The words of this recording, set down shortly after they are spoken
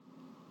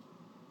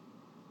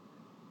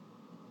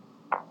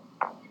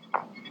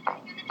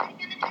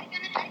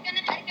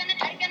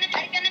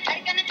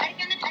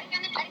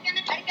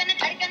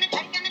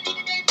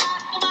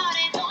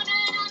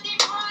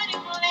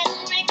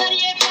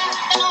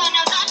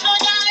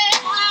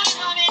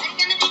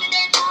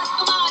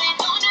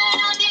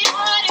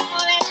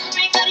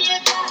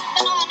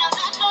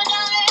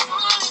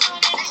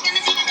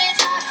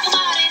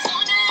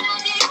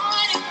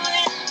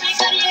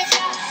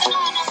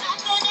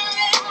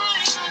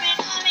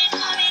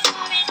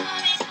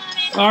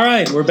All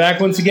right, we're back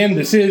once again.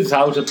 This is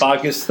How to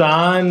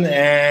Pakistan,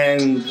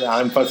 and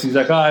I'm Fasi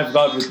Zaka. I've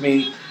got with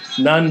me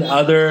none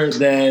other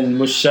than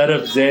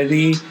Musharraf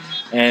Zaidi,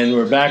 and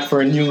we're back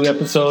for a new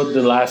episode.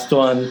 The last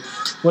one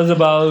was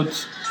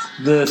about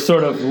the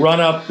sort of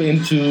run-up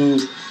into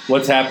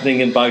what's happening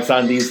in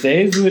Pakistan these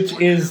days, which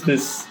is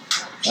this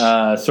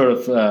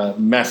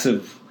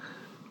massive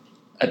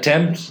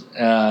attempt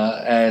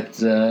at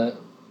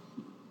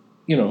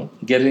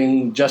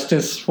getting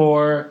justice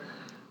for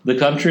the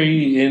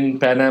country in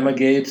Panama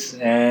Gate,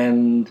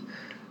 and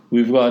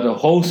we've got a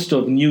host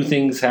of new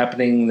things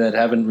happening that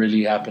haven't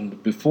really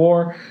happened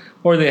before,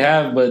 or they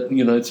have, but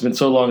it's been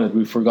so long that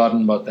we've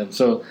forgotten about them.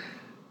 So,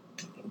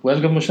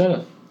 welcome,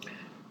 Musharraf.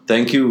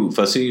 Thank you,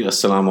 Fasi.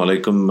 Assalamu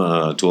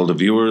alaikum to all the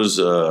viewers.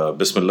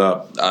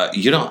 Bismillah.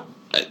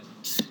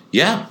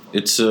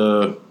 It's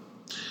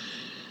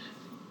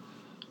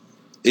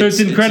it's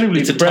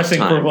incredibly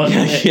depressing for one.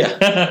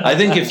 Yeah. I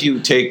think if you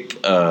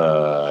take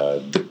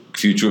the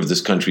future of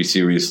this country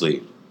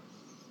seriously,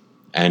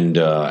 and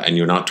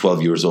you're not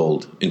 12 years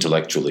old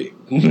intellectually,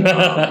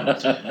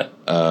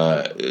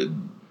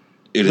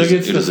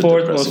 It's the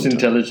fourth most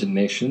intelligent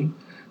nation.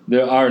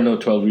 There are no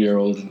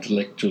 12-year-old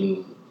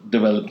intellectual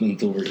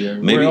development over here.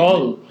 We're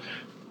all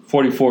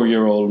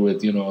 44-year-old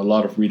with a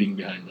lot of reading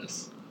behind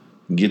us.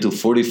 ये तो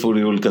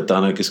 44-year-old का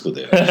ताना किसको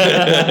दे?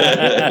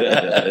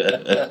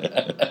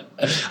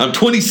 I'm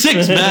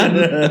 26, man.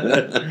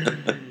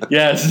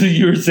 Yeah, so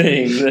you were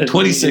saying that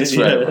 26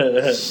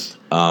 forever.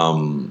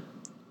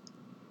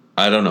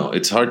 I don't know.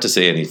 It's hard to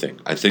say anything.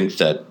 I think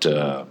that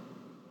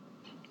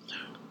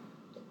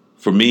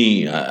for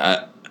me,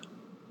 I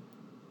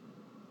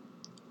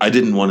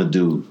didn't want to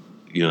do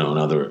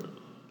another.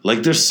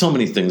 Like, there's so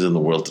many things in the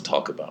world to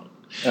talk about.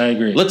 I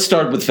agree. Let's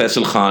start with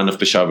Faisal Khan of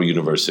Peshawar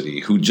University,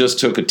 who just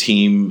took a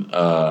team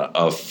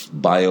of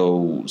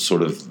bio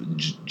sort of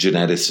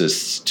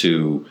geneticists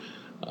to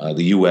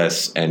the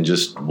U.S. and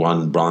just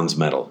won bronze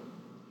medal.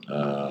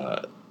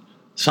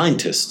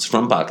 Scientists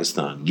from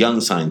Pakistan, young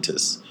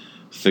scientists,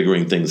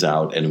 figuring things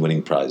out and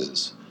winning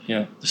prizes.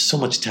 Yeah. There's so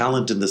much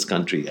talent in this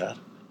country, yeah.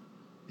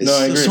 I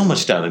agree. There's so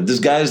much talent. This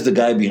guy is the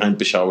guy behind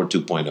Peshawar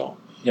 2.0.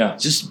 Yeah.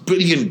 Just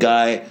brilliant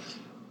guy.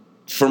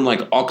 From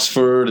like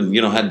Oxford, and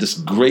had this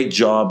great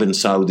job in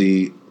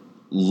Saudi,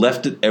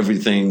 left it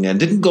everything and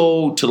didn't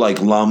go to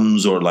like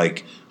Lums or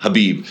like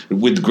Habib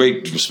with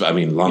great respect. I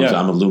mean, Lums,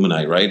 I'm a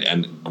Luminite, right?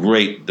 And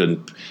great.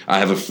 Then I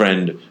have a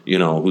friend,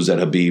 who's at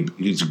Habib.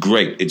 He's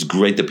great. It's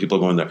great that people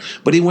are going there.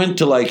 But he went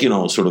to like,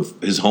 sort of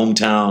his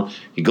hometown.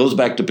 He goes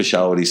back to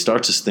Peshawar. He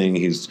starts his thing.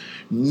 He's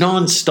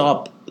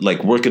nonstop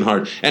like working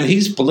hard, and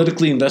he's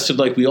politically invested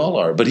like we all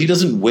are. But he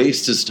doesn't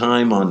waste his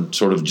time on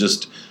sort of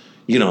just,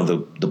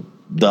 the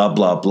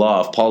blah blah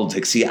of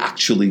politics. He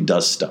actually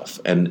does stuff,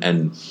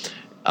 and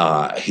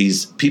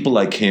he's people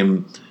like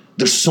him.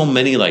 There's so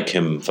many like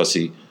him,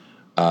 Fasi.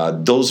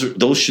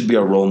 Those should be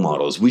our role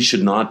models. We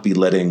should not be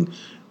letting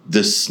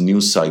this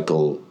news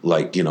cycle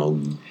It's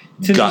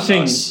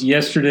interesting. us.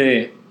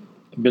 Yesterday,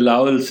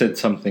 Bilal said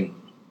something,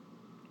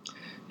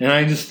 and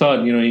I just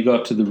thought, he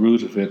got to the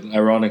root of it.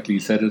 Ironically, he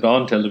said it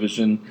on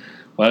television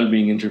while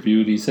being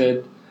interviewed. He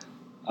said,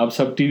 "Ab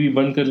sab TV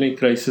band kar le,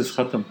 crisis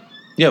khatam."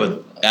 Yeah,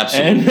 but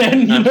absolutely.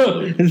 And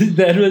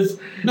that was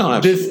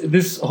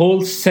this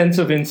whole sense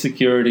of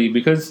insecurity,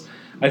 because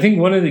I think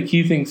one of the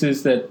key things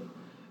is that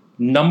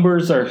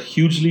numbers are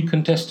hugely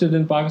contested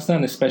in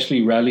Pakistan,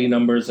 especially rally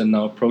numbers and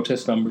now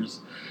protest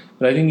numbers.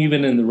 But I think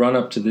even in the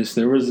run-up to this,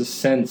 there was a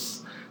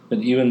sense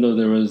that even though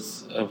there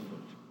was a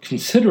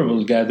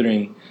considerable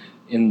gathering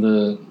in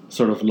the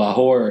sort of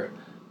Lahore,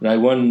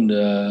 Raiwand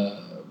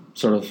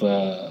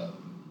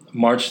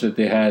march that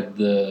they had,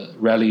 the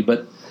rally,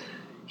 but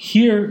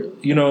here,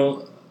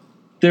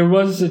 there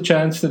was a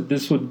chance that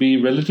this would be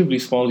relatively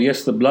small.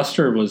 Yes, the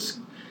bluster was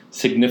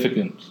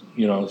significant.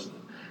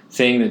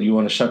 Saying that you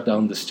want to shut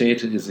down the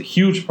state is a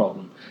huge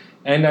problem.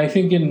 And I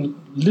think in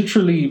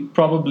literally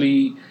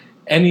probably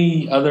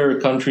any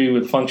other country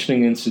with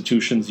functioning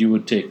institutions, you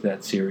would take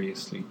that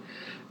seriously.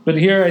 But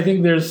here, I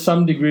think there's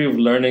some degree of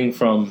learning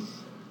from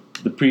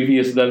the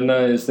previous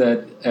Dharna, is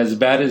that as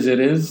bad as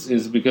it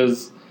is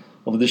because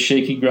of the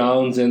shaky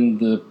grounds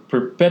and the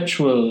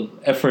perpetual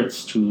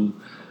efforts to,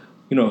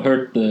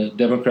 hurt the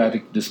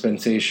democratic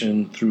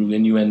dispensation through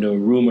innuendo,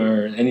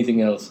 rumor, and anything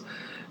else.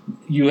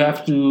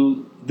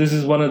 This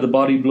is one of the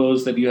body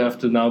blows that you have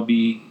to now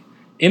be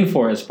in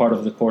for as part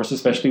of the course,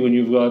 especially when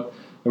you've got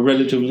a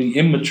relatively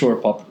immature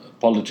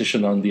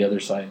politician on the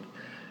other side.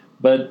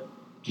 But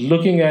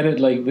looking at it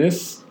like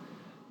this,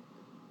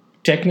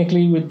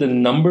 technically with the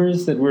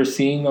numbers that we're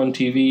seeing on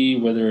TV,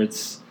 whether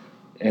it's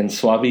and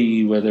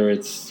Swabi, whether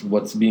it's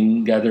what's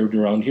being gathered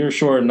around here.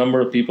 Sure, a number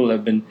of people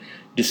have been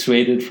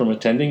dissuaded from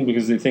attending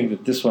because they think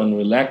that this one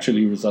will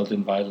actually result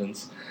in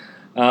violence.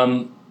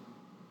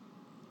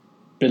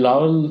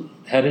 Bilal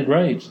had it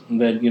right,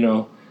 that,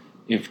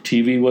 if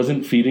TV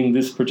wasn't feeding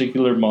this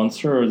particular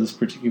monster or this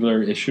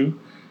particular issue,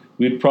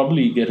 we'd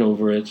probably get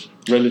over it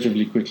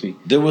relatively quickly.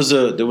 There was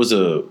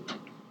a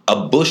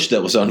bush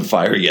that was on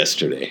fire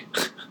yesterday.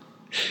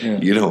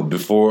 You know,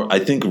 I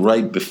think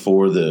right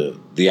before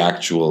the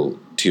actual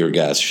tear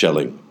gas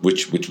shelling,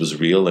 which was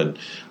real, and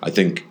I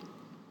think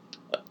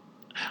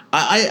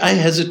I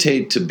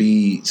hesitate to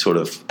be sort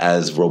of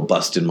as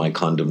robust in my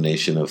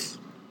condemnation of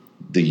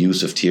the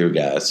use of tear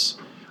gas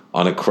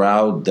on a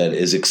crowd that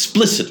is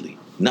explicitly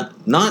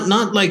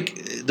not like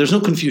there's no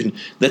confusion,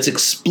 that's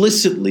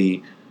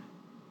explicitly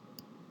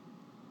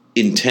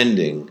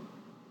intending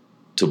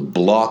to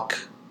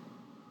block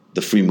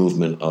the free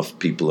movement of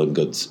people and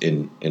goods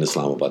in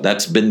Islamabad.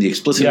 That's been the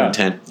explicit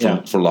intent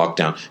for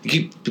lockdown.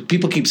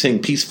 People keep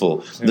saying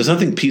peaceful. There's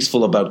nothing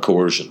peaceful about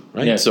coercion,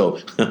 right? Yeah. So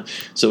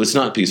it's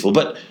not peaceful.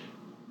 But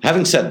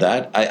having said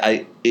that,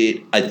 I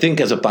think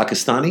as a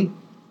Pakistani,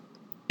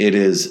 it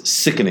is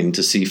sickening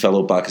to see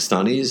fellow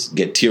Pakistanis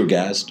get tear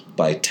gassed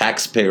by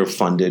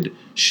taxpayer-funded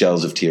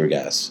shells of tear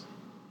gas.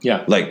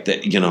 Yeah, like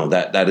that. You know,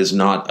 that is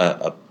not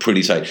a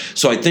pretty sight.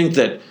 So I think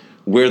that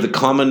where the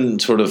common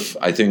sort of,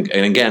 I think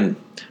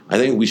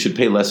we should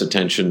pay less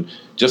attention.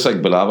 Just like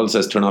Bilawal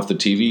says, turn off the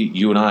TV.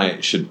 You and I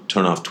should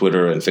turn off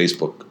Twitter and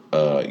Facebook.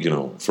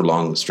 For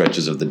long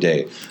stretches of the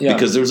day,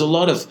 because there's a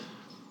lot of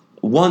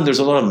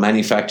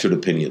manufactured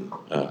opinion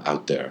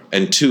out there,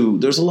 and two,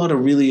 there's a lot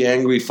of really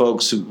angry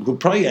folks who are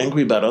probably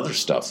angry about other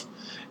stuff,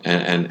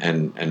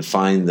 and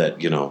find that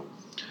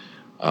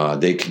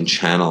they can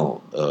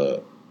channel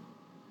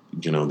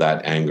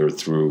that anger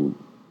through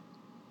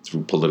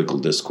political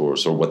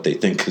discourse, or what they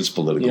think is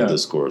political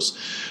discourse.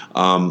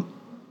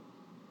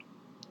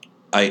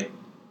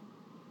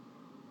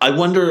 I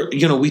wonder,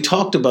 we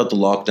talked about the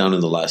lockdown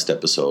in the last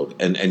episode,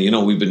 and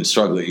we've been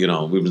struggling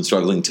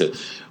to,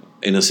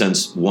 in a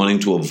sense, wanting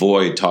to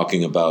avoid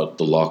talking about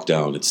the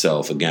lockdown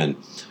itself again.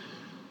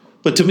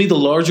 But to me, the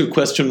larger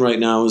question right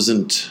now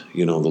isn't,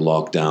 the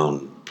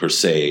lockdown per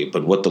se,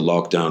 but what the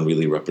lockdown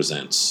really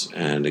represents.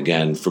 And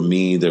again, for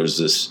me, there's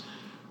this,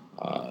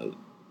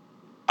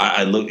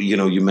 I look,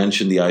 you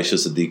mentioned the Aisha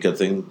Siddiqa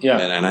thing. Yeah.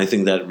 And I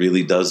think that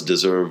really does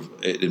deserve,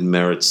 it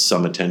merits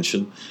some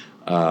attention.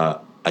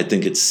 I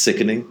think it's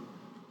sickening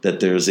that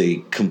there's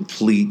a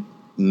complete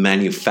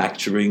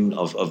manufacturing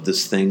of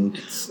this thing.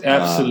 It's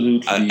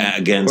absolutely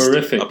against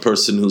horrific. A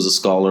person who's a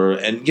scholar,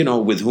 and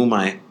with whom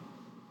I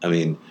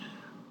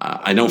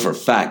know for a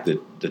fact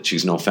that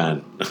she's no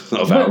fan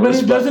of ours. But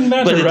it doesn't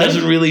matter. But it right?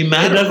 doesn't really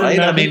matter, right?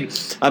 Matter.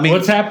 I mean,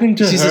 what's happening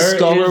to she's her? She's a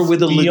scholar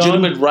with a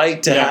legitimate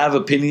right to Yeah. have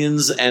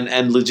opinions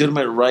and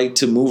legitimate right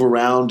to move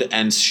around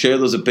and share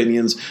those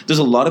opinions. There's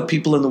a lot of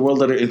people in the world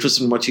that are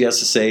interested in what she has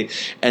to say,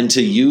 and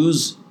to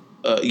use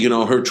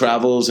her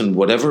travels and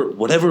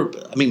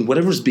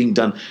whatever's being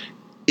done,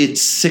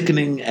 it's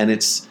sickening and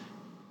it's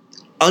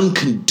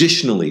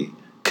unconditionally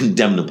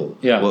condemnable.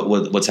 Yeah.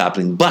 What's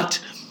happening, but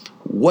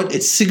what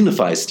it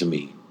signifies to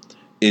me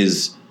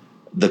is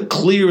the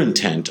clear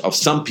intent of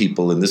some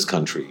people in this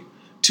country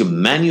to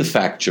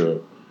manufacture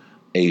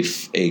a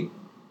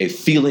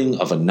feeling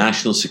of a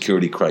national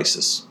security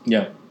crisis.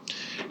 Yeah.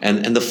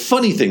 And the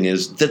funny thing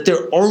is that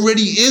there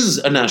already is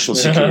a national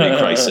security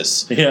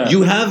crisis. Yeah.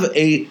 You have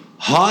a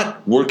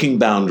hot working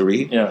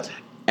boundary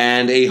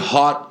and a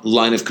hot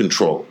line of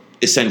control,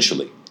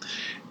 essentially.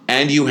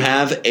 And you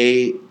have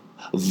a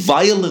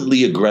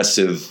violently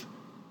aggressive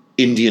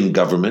Indian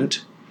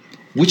government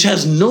which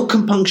has no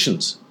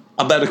compunctions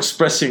about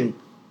expressing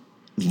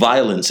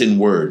violence in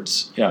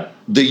words. Yeah.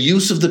 The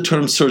use of the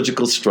term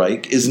surgical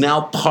strike is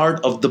now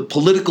part of the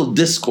political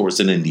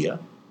discourse in India,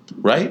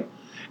 right?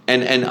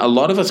 And a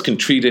lot of us can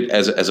treat it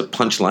as a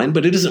punchline,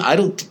 but it isn't. I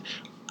don't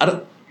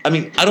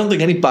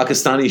think any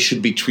Pakistani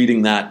should be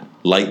treating that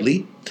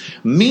lightly.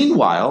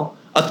 Meanwhile,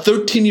 a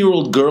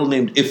 13-year-old girl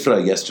named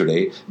Ifra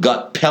yesterday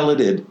got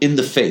pelleted in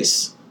the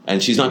face,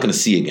 and she's not going to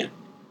see again.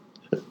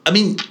 I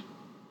mean,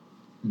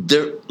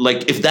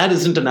 if that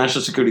isn't a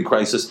national security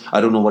crisis, I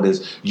don't know what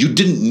is. You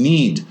didn't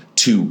need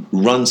to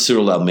run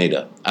Cyril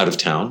Almeida out of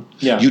town.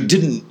 Yeah. You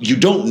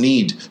don't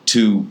need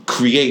to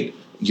create,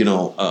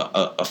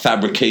 a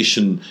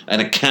fabrication,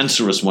 and a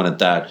cancerous one at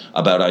that,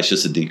 about Aisha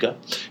Siddiqa.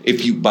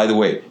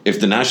 If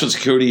the national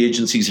security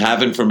agencies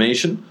have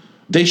information,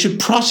 they should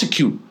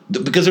prosecute,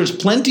 because there's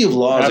plenty of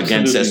laws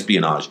against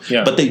espionage,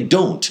 but they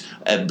don't.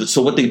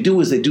 So what they do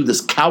is they do this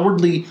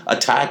cowardly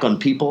attack on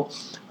people,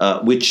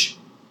 which,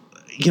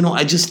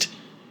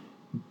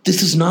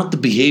 this is not the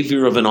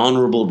behavior of an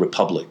honorable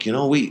republic.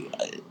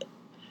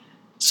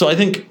 So I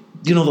think,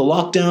 the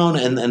lockdown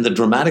and the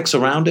dramatics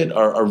around it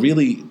are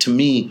really, to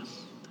me,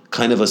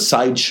 kind of a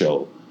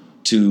sideshow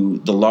to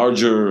the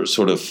larger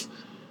sort of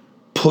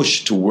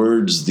push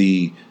towards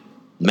the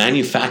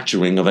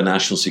manufacturing of a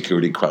national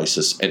security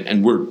crisis,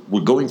 and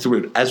we're going through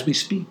it as we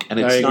speak, and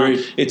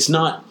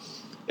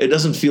it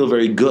doesn't feel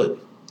very good.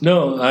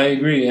 No, I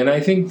agree, and I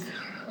think,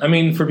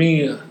 for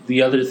me,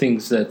 the other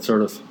things that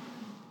sort of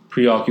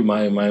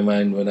preoccupy my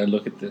mind when I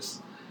look at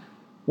this,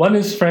 one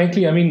is,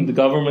 frankly, the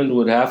government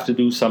would have to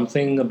do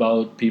something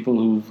about people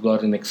who've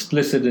got an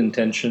explicit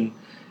intention,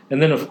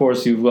 and then of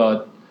course you've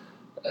got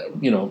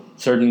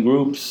certain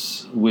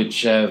groups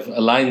which have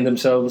aligned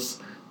themselves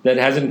that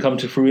hasn't come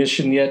to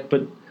fruition yet,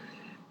 but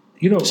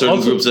certain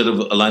also, groups that have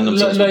aligned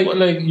themselves with what?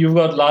 like you've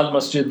got Lal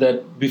Masjid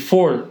that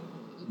before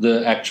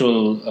the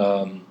actual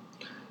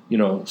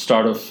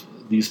start of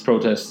these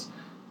protests,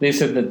 they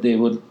said that they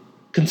would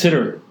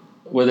consider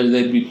whether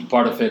they'd be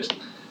part of it,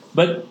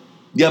 but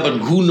Yeah, but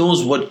who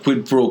knows what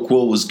quid pro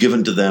quo was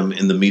given to them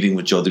in the meeting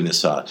with Chaudhry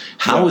Nisar?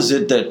 How is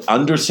it that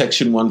under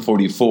Section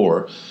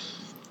 144,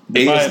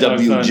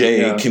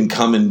 ASWJ can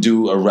come and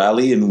do a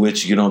rally in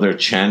which they're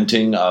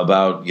chanting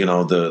about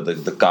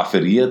the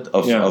kafiriyat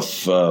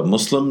of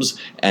Muslims,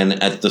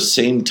 and at the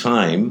same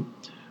time,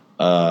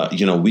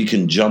 we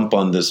can jump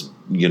on this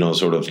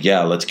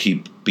let's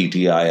keep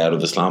PTI out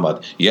of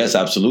Islamabad. Yes,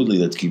 absolutely,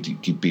 let's keep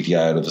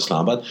PTI out of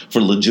Islamabad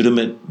for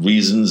legitimate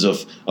reasons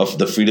of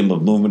the freedom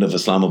of movement of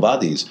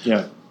Islamabadis.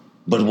 Yeah.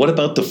 But what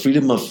about the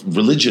freedom of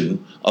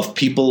religion of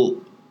people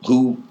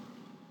who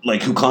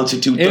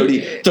constitute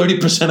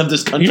 30% of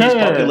this country's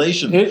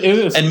population? It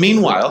is. And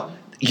meanwhile,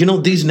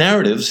 these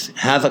narratives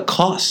have a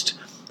cost.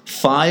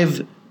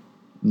 5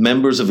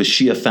 members of a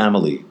Shia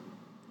family,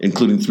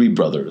 including 3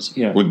 brothers,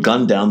 were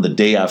gunned down the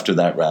day after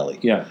that rally.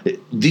 Yeah.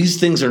 These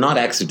things are not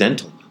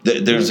accidental.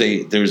 There's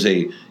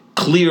a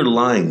clear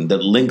line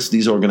that links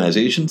these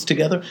organizations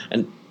together,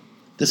 and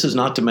this is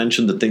not to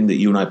mention the thing that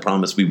you and I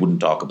promised we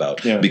wouldn't talk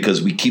about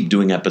because we keep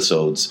doing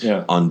episodes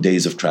on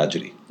days of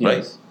tragedy,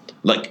 right?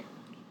 Like,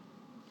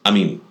 I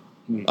mean,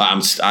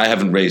 I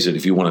haven't raised it.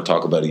 If you want to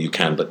talk about it, you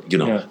can. But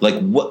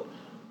what?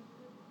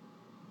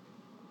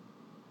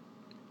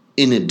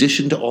 In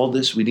addition to all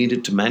this, we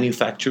needed to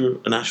manufacture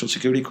a national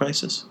security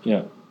crisis.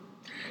 Yeah.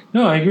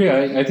 No, I agree.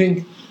 I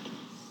think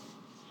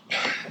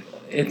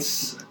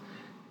it's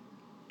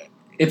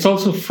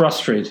also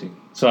frustrating.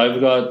 So I've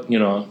got,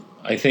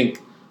 I think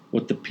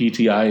what the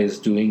PTI is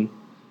doing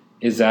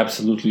is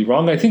absolutely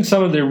wrong. I think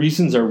some of their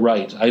reasons are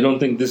right. I don't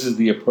think this is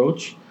the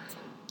approach.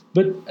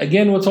 But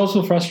again, what's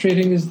also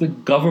frustrating is the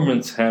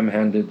government's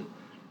ham-handed,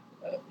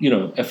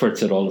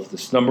 efforts at all of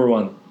this. Number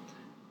one,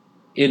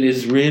 it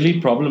is really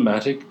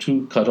problematic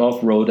to cut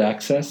off road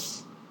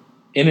access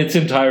in its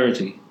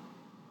entirety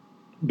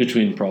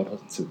between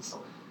provinces.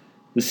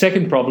 The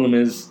second problem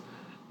is,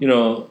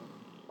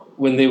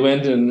 when they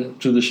went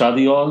to the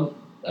Shadi Hall,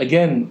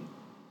 again,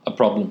 a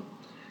problem.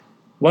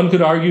 One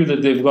could argue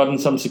that they've gotten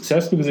some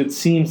success because it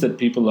seems that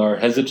people are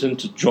hesitant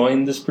to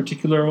join this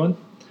particular one.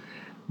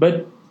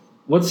 But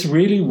what's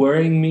really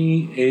worrying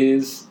me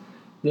is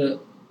the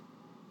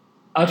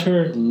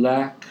utter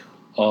lack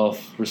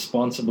of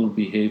responsible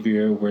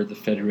behavior where the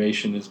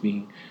federation is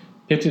being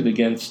pitted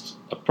against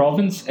a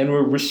province and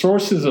where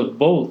resources of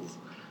both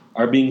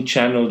are being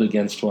channeled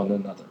against one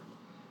another.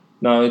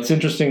 Now, it's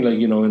interesting,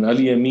 when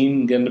Ali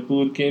Amin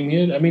Gandapur came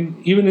here, I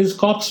mean, even his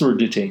cops were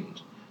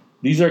detained.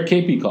 These are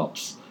KP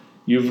cops.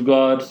 You've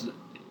got,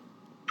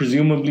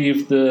 presumably,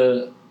 if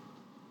the,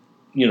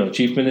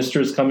 chief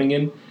minister is coming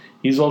in,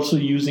 he's also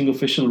using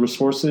official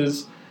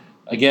resources.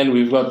 Again,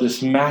 we've got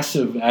this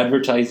massive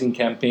advertising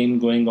campaign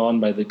going on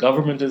by the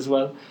government as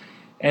well.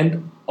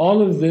 And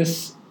all of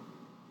this,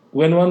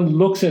 when one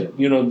looks at,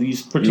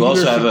 these particular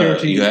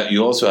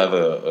you also have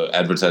a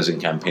advertising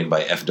campaign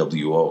by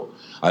FWO.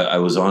 I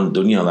was on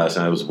Dunya last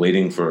night. I was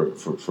waiting for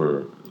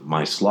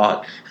my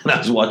slot, and I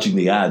was watching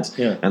the ads.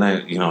 Yeah. And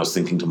I was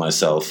thinking to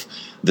myself,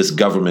 this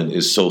government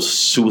is so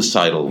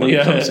suicidal when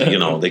it comes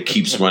to, they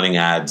keeps running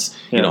ads.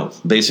 Yeah.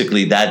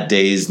 Basically that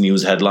day's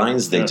news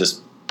headlines, they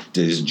just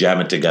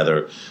jam it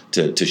together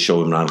to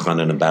show Imran Khan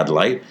in a bad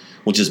light,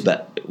 which is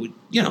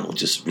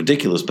just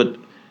ridiculous. But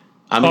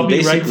I mean,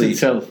 basically,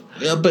 itself.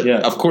 Yeah, but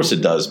of course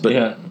it does.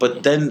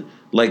 But then,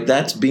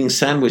 that's being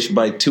sandwiched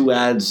by 2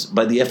 ads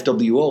by the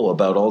FWO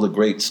about all the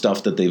great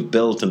stuff that they've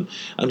built, and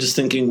I'm just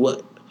thinking, we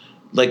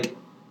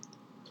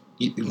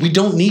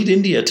don't need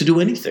India to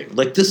do anything.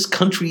 This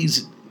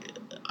country's,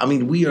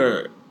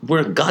 we're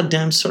a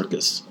goddamn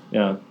circus.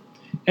 Yeah.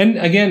 And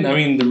again,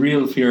 the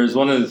real fear is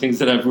one of the things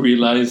that I've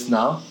realized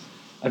now.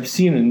 I've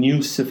seen a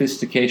new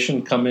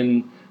sophistication come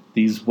in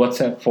these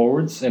WhatsApp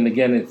forwards. And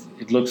again,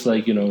 it looks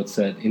like, it's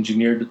an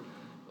engineered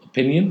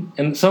opinion.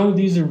 And some of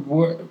these are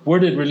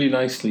worded really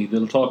nicely.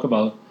 They'll talk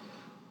about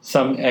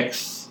some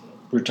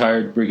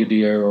ex-retired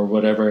brigadier or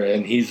whatever,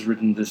 and he's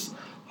written this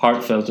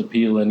heartfelt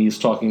appeal, and he's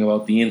talking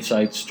about the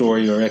inside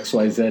story or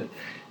XYZ.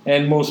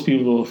 And most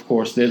people, of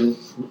course, they'll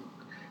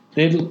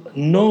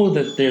know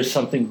that there's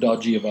something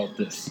dodgy about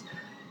this.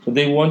 But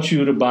they want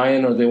you to buy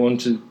in, or they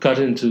want to cut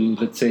into,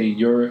 let's say,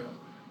 your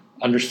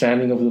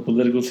understanding of the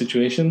political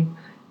situation.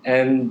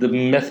 And the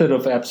method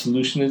of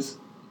absolution is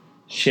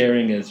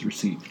sharing as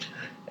received.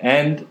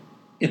 And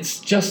it's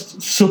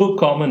just so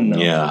common now.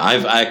 Yeah,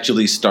 I've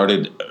actually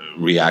started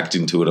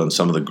reacting to it on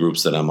some of the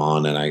groups that I'm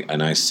on, and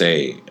I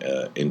say,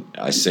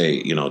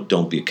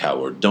 don't be a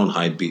coward. Don't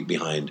hide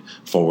behind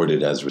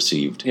forwarded as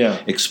received.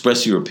 Yeah.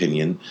 Express your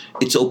opinion.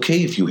 It's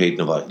okay if you hate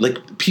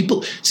Nawaz.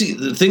 People see,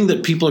 the thing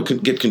that people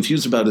get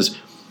confused about is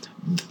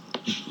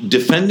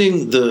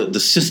defending the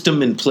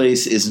system in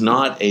place is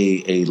not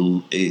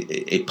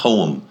a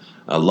poem,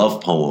 a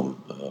love poem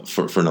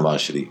for Nawaz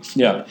Sharif.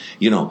 Yeah.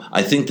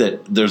 I think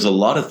that there's a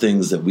lot of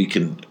things that we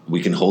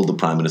can hold the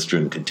Prime Minister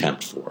in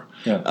contempt for.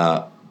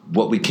 Yeah.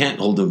 what we can't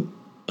hold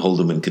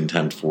him in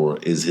contempt for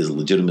is his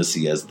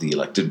legitimacy as the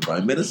elected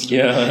prime minister.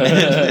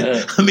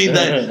 Yeah. I mean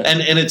that,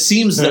 and it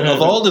seems that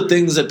of all the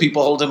things that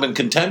people hold him in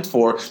contempt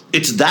for,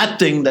 it's that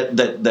thing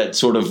that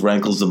sort of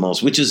rankles the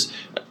most, which is,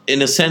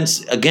 in a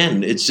sense,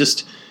 again,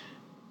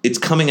 it's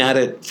coming at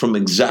it from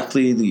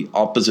exactly the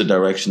opposite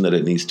direction that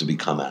it needs to be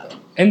come at.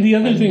 And the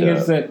other thing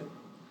is that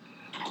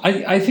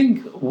I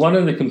think one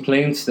of the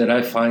complaints that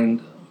I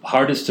find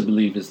hardest to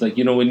believe is, like,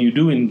 when you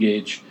do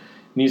engage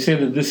and you say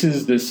that this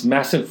is this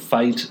massive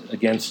fight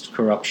against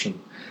corruption.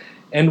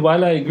 And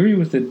while I agree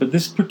with it, but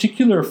this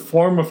particular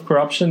form of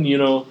corruption,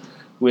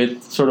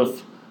 with sort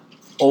of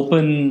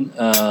open,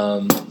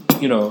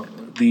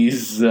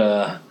 these,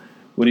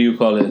 what do you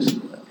call it,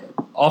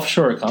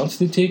 offshore accounts,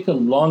 they take a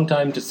long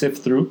time to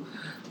sift through.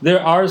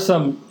 There are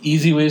some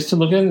easy ways to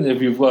look at it.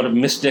 If you've got a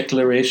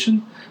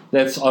misdeclaration,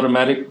 that's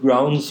automatic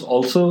grounds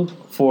also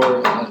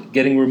for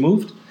getting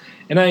removed.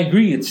 And I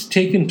agree, it's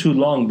taken too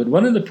long. But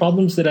one of the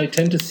problems that I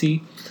tend to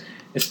see,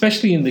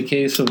 especially in the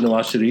case of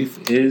Nawaz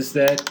Sharif, is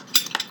that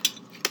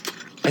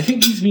I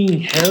think he's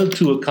being held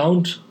to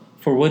account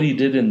for what he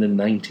did in the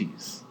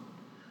 90s,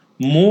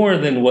 more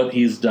than what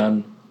he's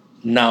done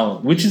now,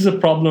 which is a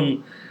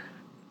problem.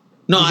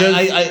 No,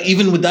 I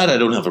even with that, I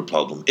don't have a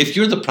problem. If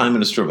you're the prime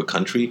minister of a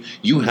country,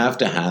 you have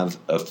to have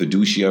a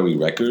fiduciary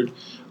record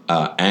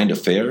and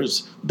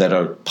affairs that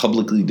are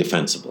publicly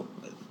defensible.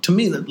 To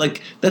me,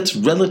 that's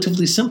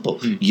relatively simple.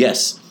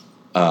 Yes,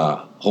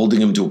 holding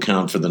him to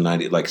account for the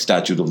 90,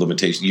 statute of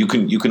limitations. You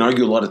can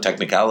argue a lot of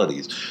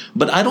technicalities,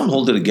 but I don't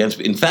hold it against.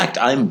 In fact,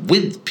 I'm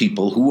with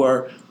people who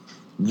are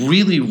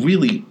really,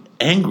 really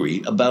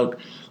angry about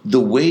the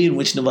way in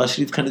which Nawaz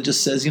Sharif kind of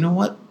just says, you know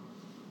what,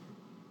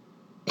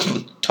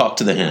 talk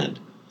to the hand.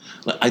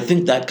 I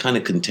think that kind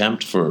of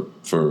contempt for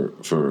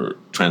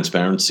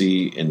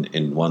transparency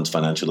in one's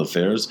financial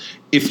affairs,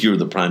 if you're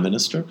the prime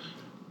minister,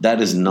 that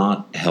is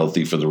not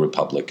healthy for the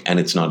republic, and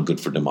it's not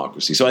good for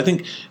democracy. So I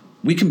think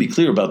we can be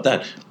clear about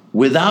that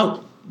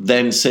without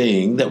then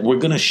saying that we're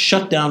going to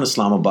shut down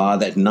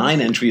Islamabad at 9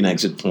 entry and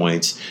exit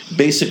points,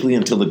 basically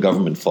until the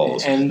government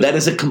falls. And that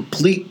is a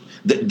complete...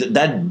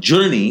 That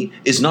journey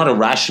is not a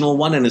rational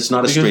one, and it's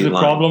not a straight line. Because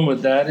the problem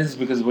with that is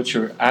because what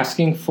you're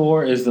asking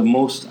for is the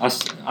most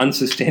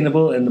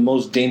unsustainable and the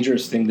most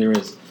dangerous thing there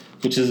is,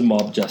 which is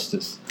mob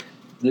justice.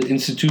 The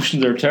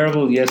institutions are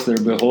terrible. Yes, they're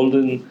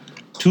beholden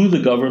to the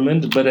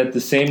government, but at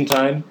the same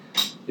time,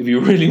 if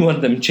you really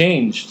want them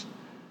changed,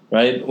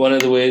 right, one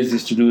of the ways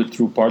is to do it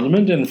through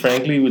parliament, and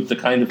frankly, with the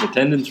kind of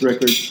attendance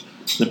records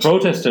the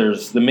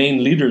protesters, the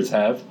main leaders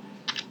have,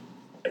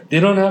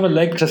 they don't have a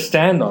leg to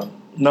stand on.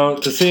 Now,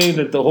 to say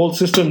that the whole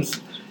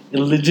system's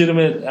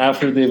illegitimate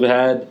after they've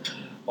had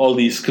all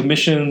these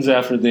commissions,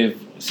 after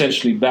they've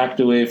essentially backed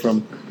away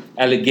from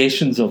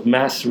allegations of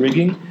mass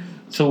rigging.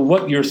 So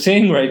what you're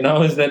saying right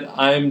now is that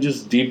I'm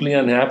just deeply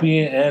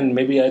unhappy and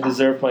maybe I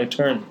deserve my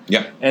turn.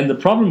 Yeah. And the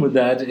problem with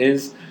that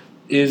is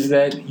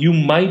that you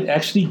might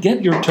actually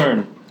get your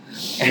turn.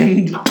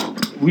 And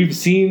we've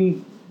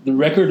seen the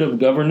record of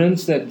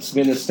governance that's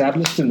been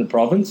established in the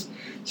province.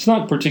 It's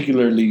not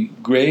particularly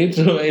great.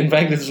 In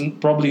fact, it's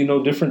probably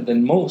no different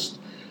than most.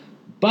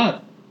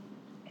 But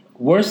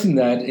worse than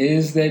that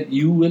is that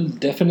you will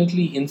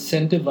definitely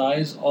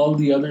incentivize all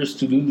the others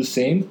to do the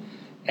same.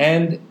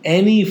 And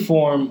any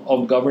form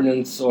of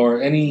governance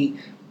or any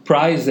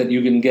prize that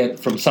you can get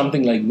from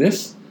something like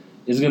this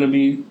is going to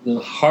be the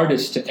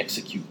hardest to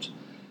execute.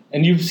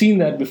 And you've seen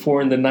that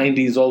before in the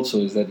 90s also,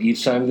 is that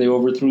each time they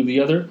overthrew the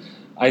other.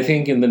 I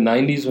think in the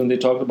 90s when they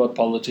talked about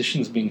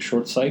politicians being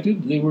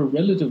short-sighted, they were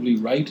relatively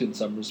right in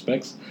some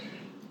respects.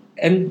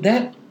 And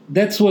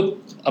that's what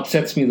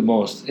upsets me the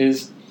most,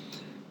 is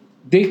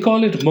they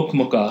call it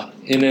mukmuka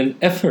in an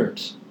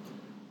effort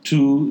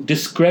to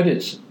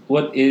discredit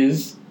what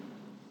is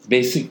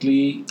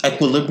basically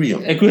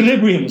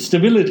equilibrium,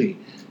 stability,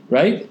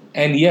 right?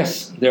 And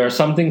yes, there are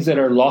some things that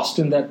are lost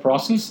in that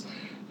process,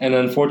 and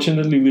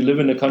unfortunately we live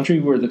in a country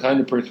where the kind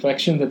of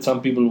perfection that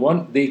some people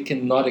want, they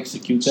cannot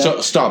execute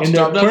that stop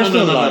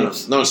personal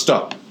lives. No,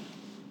 stop.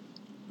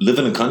 Live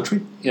in a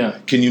country? Yeah.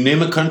 Can you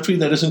name a country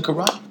that isn't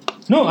corrupt?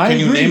 No, I agree.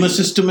 Can you name a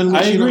system in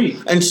which... I agree.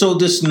 And so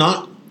this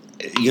not...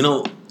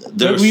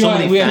 there are so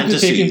many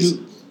fantasies.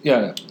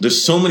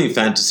 There's so many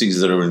fantasies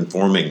that are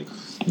informing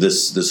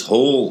this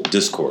whole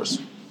discourse.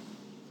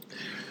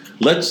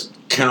 Let's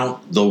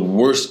count the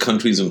worst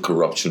countries in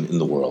corruption in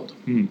the world.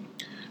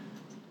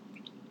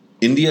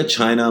 India,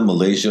 China,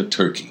 Malaysia,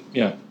 Turkey.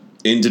 Yeah.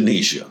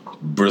 Indonesia,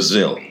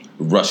 Brazil,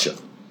 Russia.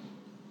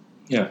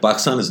 Yeah.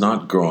 Pakistan is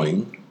not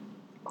growing,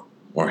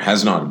 or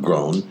has not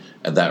grown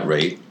at that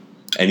rate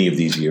any of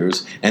these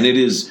years, and it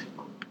is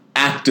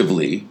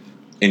actively,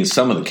 in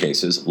some of the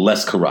cases,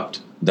 less corrupt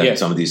than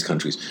some of these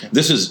countries.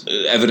 This is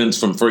evidence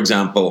from, for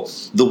example,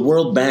 the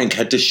World Bank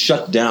had to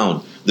shut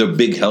down their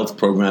big health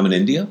program in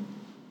India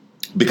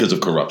because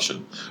of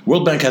corruption.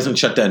 World Bank hasn't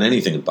shut down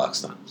anything in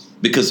Pakistan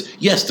because,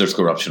 yes, there's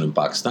corruption in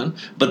Pakistan,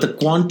 but the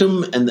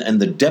quantum and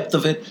the depth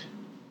of it,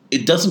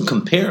 it doesn't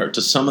compare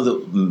to some of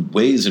the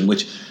ways in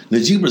which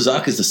Najib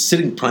Razak is the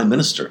sitting prime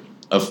minister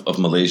of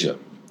Malaysia.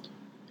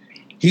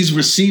 he's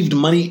received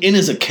money in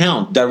his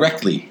account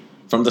directly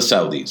from the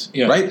Saudis,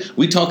 Yeah. right?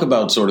 We talk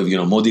about sort of,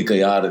 Modi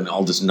Kayar and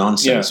all this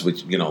nonsense,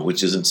 Yeah.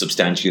 which isn't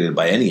substantiated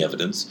by any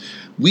evidence.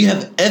 We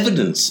have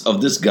evidence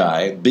of this guy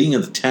being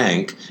in the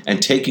tank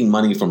and taking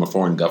money from a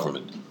foreign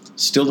government.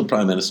 Still the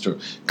prime minister,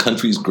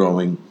 country's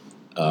growing,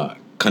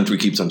 country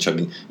keeps on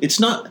chugging. That's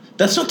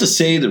not to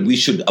say that we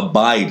should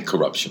abide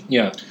corruption.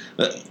 Yeah.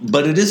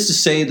 But it is to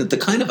say that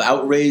the kind of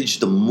outrage,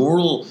 the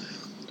moral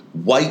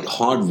white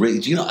hot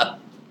rage,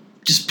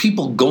 just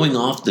people going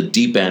off the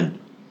deep end.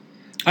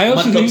 I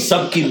also think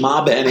Sabki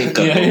maa behne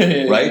kar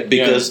do, right?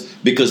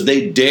 Because they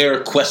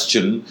dare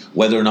question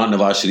whether or not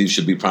Nawaz Sharif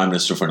should be prime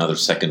minister for another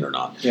second or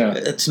not. Yeah.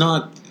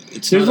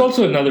 There's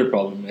also another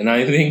problem, and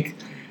I think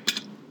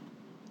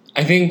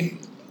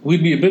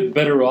we'd be a bit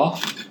better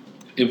off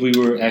if we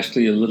were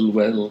actually a little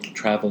well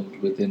traveled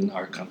within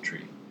our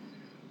country.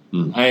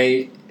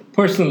 I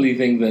personally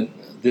think that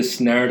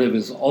this narrative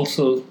is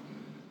also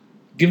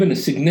given a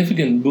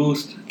significant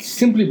boost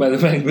simply by the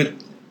fact that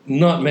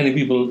not many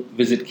people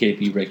visit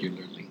KP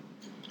regularly.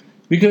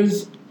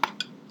 Because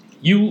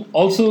you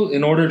also,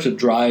 in order to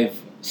drive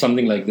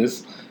something like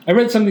this, I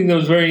read something that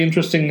was very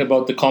interesting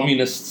about the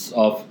communists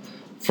of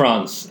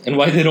France and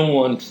why they don't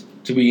want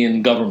to be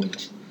in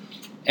government.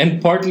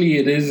 And partly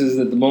it is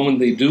that the moment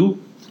they do,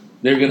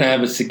 they're going to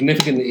have a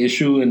significant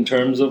issue in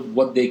terms of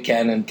what they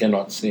can and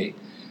cannot say.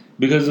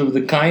 Because of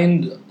the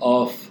kind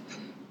of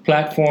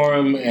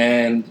platform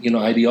and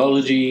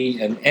ideology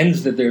and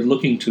ends that they're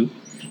looking to,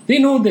 they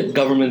know that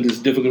government is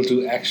difficult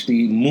to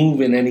actually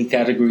move in any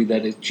category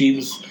that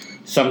achieves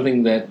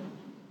something that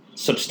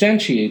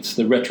substantiates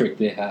the rhetoric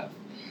they have.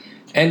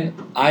 And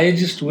I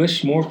just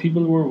wish more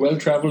people were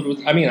well-traveled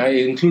with... I mean, I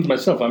include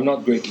myself. I'm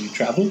not greatly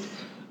traveled.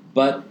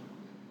 But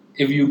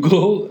if you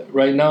go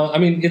right now... I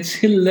mean, it's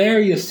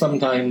hilarious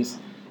sometimes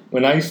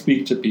when I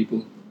speak to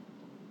people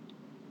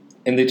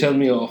and they tell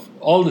me of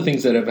all the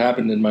things that have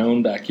happened in my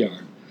own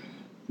backyard,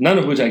 none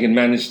of which I can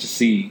manage to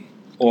see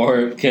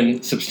or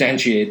can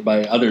substantiate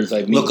by others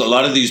I meet. Look, a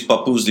lot of these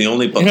papoos, the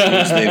only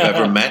papoos they've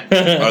ever met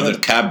are the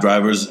cab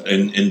drivers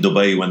in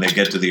Dubai when they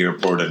get to the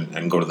airport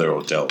and go to their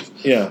hotels.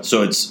 Yeah.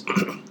 So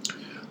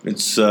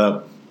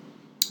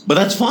but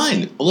that's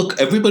fine. Look,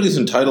 everybody's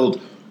entitled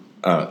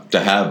to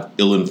have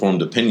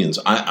ill-informed opinions.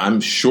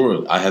 I'm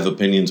sure I have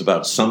opinions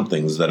about some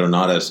things that are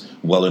not as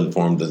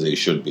well-informed as they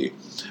should be.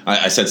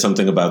 I said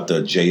something about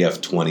the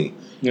JF-20,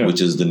 which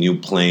is the new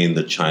plane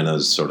that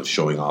China's sort of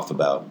showing off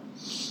about.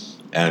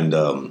 And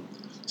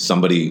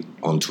somebody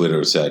on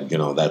Twitter said,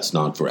 that's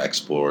not for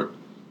export,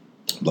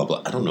 blah,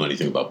 blah. I don't know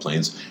anything about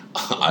planes.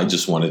 I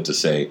just wanted to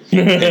say,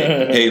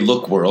 hey,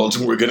 look, world,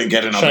 we're going to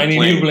get another shiny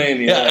plane. New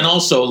plane. Yeah, and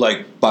also,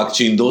 like, Pak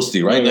Chin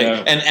Dosti, right?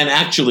 Yeah. And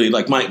actually,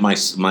 like,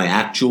 my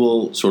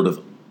actual sort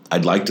of,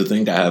 I'd like to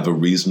think I have a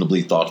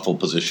reasonably thoughtful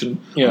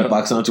position on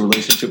Pakistan's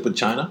relationship with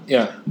China.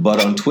 Yeah.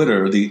 But on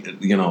Twitter, you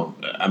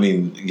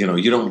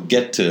don't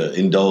get to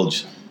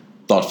indulge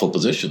thoughtful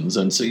positions,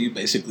 and so you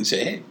basically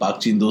say, "Hey, Pak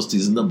Chin Dosti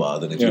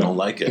zindabad," and if you don't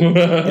like it,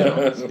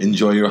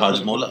 enjoy your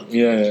Hajj Mola.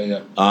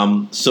 Yeah.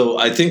 So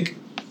I think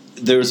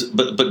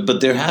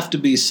but there have to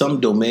be some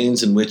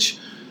domains in which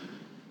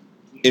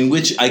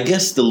I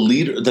guess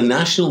the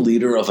national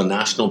leader of a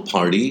national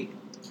party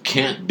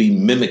can't be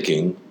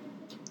mimicking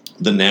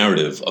the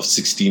narrative of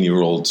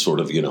 16-year-old sort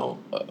of,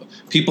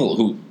 people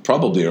who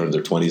probably are in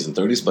their 20s and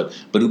 30s, but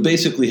who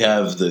basically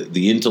have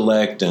the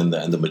intellect and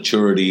the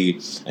maturity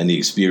and the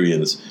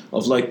experience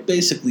of, like,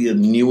 basically a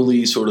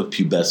newly sort of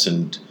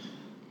pubescent,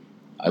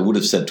 I would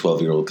have said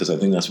 12-year-old because I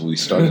think that's what we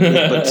started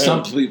with, but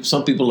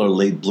some people are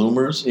late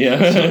bloomers. Yeah.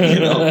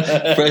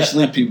 So,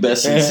 freshly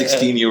pubescent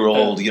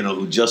 16-year-old,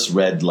 who just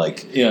read,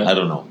 like, I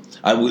don't know.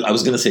 I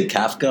was going to say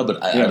Kafka,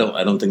 but I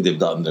don't think they've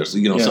gotten there. So,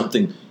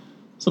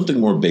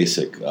 something more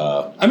basic.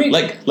 I mean,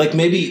 like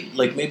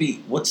maybe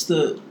what's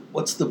the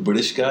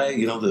British guy?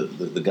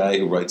 The guy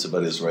who writes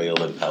about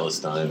Israel and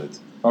Palestine. It's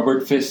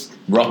Robert Fisk.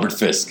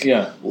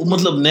 Yeah.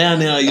 मतलब नया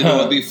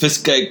अभी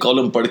Fisk का एक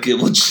column पढ़ के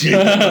वो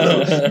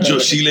जो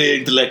शीले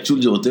intellectual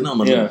जो होते हैं ना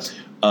मतलब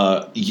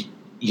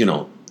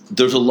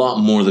there's a lot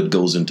more that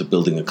goes into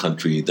building a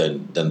country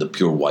than the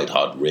pure white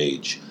hot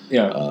rage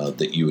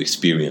that you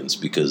experience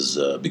because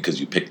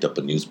you picked up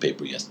a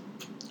newspaper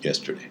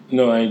yesterday.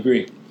 No, I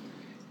agree.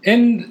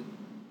 And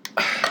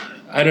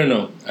I don't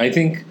know. I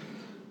think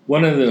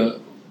one of the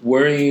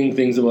worrying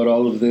things about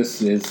all of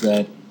this is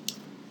that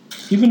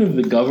even if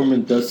the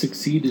government does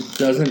succeed, it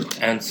doesn't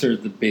answer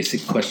the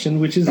basic question,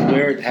 which is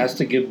where it has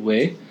to give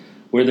way,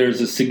 where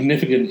there's a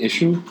significant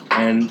issue,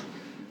 and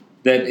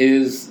that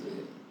is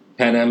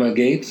Panama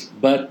Gate.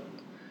 But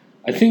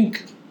I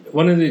think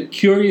one of the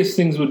curious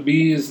things would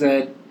be is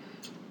that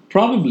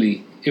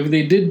probably if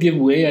they did give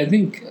way, I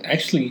think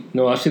actually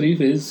Nawaz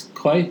Sharif is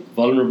quite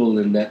vulnerable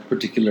in that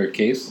particular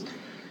case,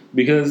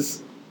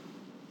 because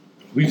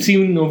we've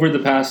seen over the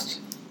past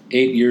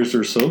 8 years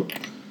or so,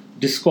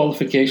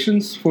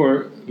 disqualifications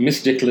for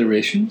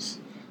misdeclarations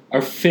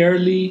are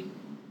fairly,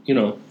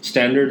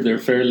 standard. They're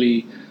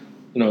fairly,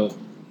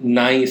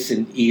 nice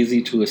and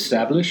easy to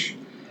establish.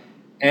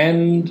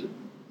 And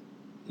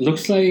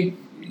looks like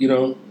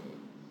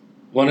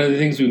one of the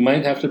things we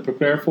might have to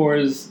prepare for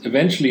is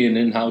eventually an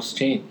in-house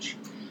change,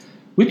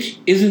 which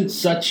isn't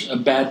such a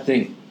bad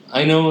thing.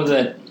 I know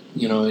that,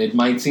 it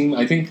might seem,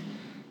 I think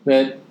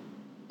that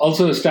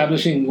also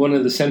establishing one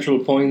of the central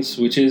points,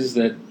 which is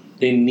that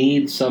they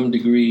need some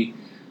degree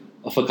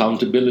of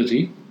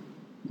accountability.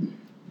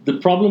 The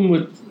problem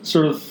with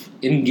sort of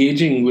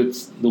engaging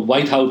with the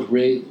white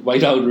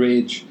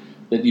outrage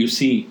that you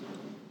see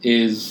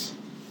is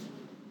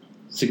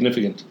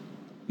significant.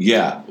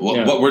 Yeah.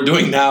 What we're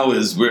doing now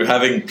is we're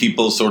having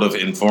people sort of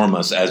inform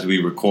us as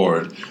we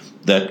record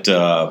that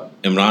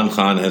Imran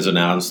Khan has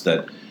announced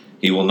that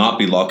he will not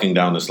be locking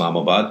down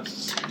Islamabad,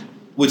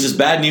 which is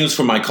bad news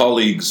for my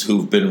colleagues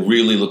who've been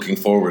really looking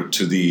forward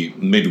to the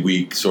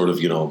midweek sort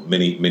of,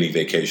 mini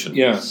vacation.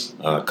 Yeah.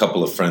 A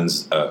couple of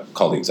friends,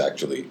 colleagues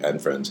actually,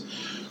 and friends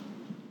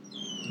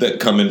that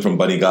come in from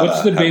Banigala.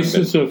 What's the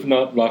basis of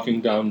not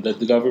locking down? That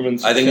the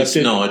government's I think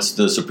it's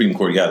the Supreme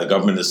Court. Yeah, the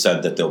government has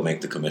said that they'll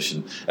make the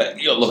commission.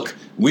 Look,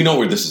 we know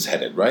where this is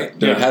headed, right?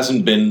 There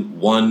hasn't been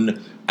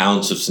 1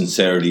 ounce of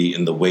sincerity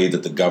in the way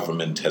that the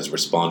government has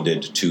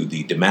responded to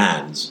the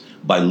demands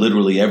by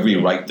literally every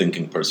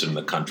right-thinking person in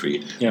the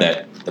country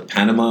that the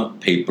Panama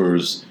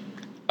Papers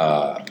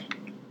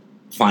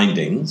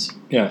findings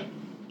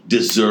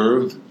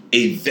deserve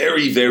a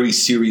very, very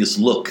serious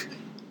look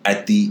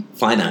at the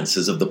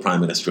finances of the Prime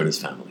Minister and his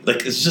family.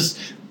 Like, it's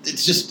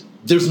just,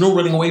 there's no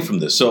running away from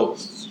this. So,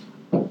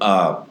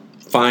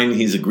 fine,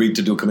 he's agreed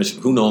to do a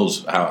commission. Who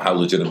knows how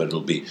legitimate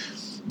it'll be.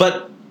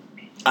 But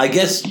I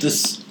guess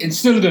it's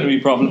still going to be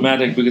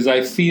problematic because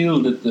I feel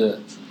that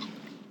the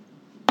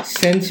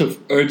sense of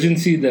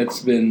urgency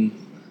that's been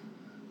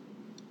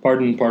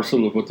part and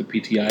parcel of what the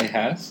PTI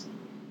has,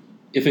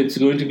 if it's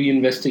going to be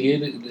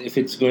investigated, if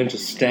it's going to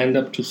stand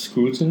up to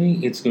scrutiny,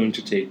 it's going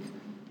to take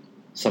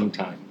some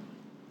time.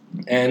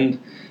 And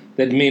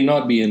that may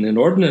not be an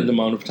inordinate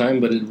amount of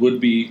time, but it would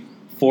be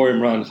for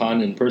Imran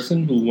Khan in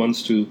person, who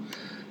wants to,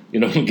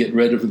 get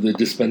rid of the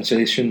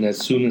dispensation as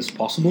soon as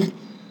possible.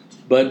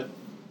 But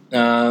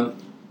I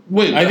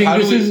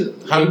think this is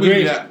a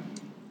great.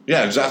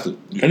 Yeah, exactly.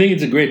 I think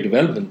it's a great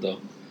development, though.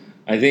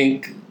 I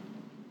think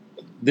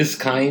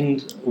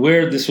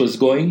where this was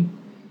going,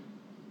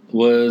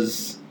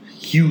 was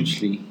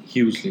hugely,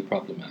 hugely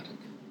problematic.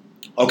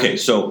 Okay,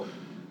 so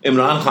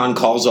Imran Khan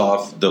calls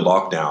off the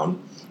lockdown,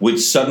 which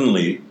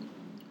suddenly,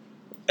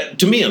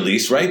 to me at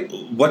least, right,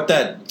 what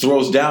that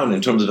throws down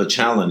in terms of a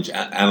challenge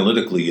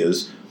analytically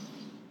is,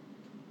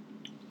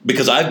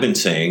 because I've been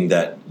saying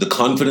that the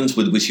confidence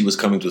with which he was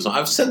coming to us,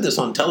 I've said this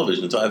on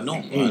television, so I have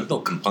no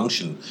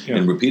compunction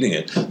in repeating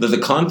it, that the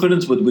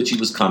confidence with which he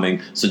was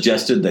coming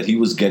suggested that he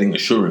was getting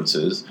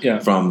assurances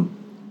from,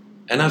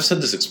 and I've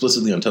said this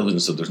explicitly on television,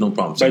 so there's no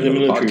problem saying it on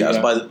the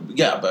podcast, by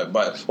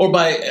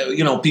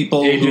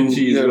people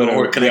agencies, who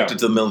are connected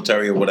to the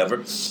military or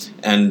whatever.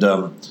 And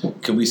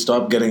can we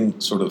stop getting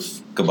sort of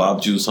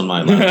kebab juice on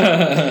my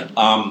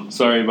lap?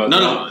 Sorry about that.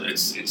 No,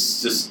 it's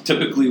just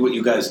typically what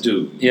you guys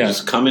do. You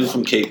just come in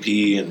from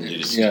KP and you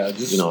just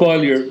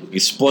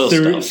spoil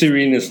stuff.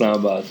 Serene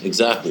Islamabad.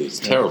 Exactly. It's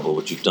terrible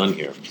what you've done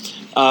here.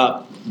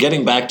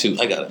 Getting back to,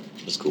 I got it.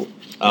 That's cool.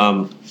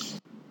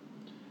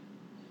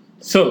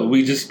 So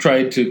we just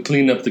tried to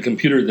clean up the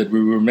computer that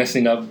we were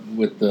messing up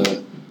with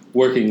the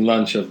working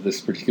lunch of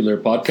this particular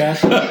podcast.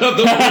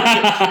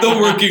 the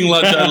working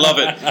lunch, I love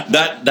it.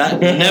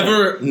 That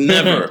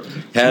never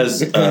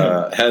has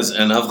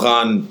an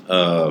Afghan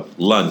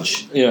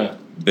lunch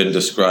been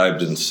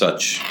described in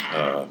such.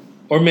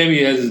 Or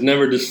maybe has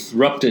never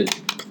disrupted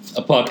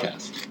a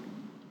podcast.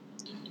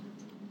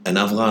 An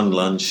Afghan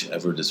lunch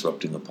ever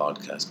disrupting a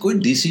podcast?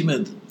 कोई DC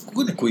में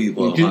कोई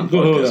Afghan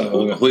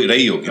podcast कोई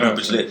रही होगी ना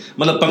पिछले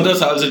 15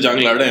 साल से जंग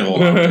लड़ रहे हैं वो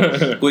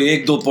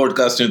कोई 1-2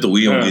 पॉडकास्ट तो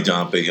हुई होंगी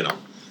जहाँ पे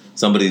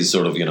somebody's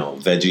sort of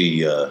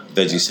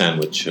veggie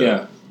sandwich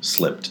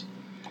slipped.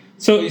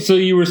 So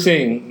you were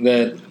saying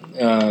that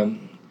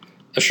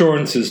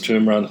assurances to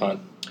Imran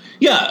Khan.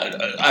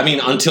 Yeah, I mean,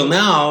 until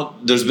now,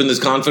 there's been this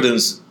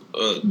confidence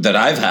that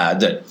I've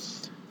had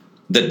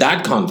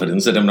that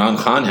confidence that Imran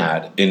Khan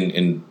had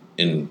in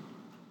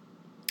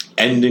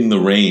ending the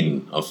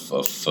reign of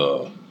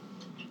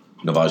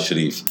Nawaz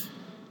Sharif,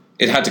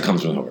 it had to come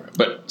from nowhere.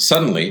 But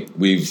suddenly,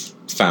 we've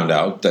found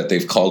out that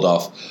they've called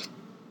off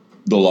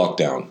the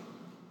lockdown,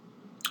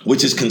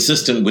 which is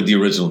consistent with the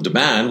original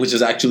demand, which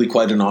is actually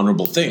quite an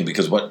honorable thing,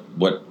 because what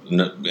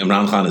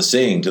Imran Khan is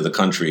saying to the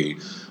country,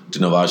 to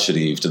Nawaz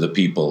Sharif, to the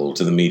people,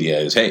 to the media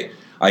is, hey,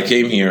 I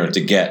came here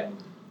to get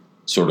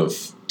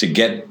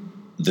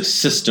the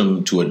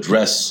system to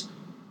address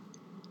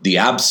the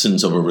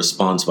absence of a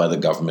response by the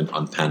government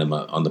on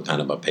the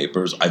Panama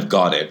Papers. I've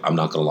got it. I'm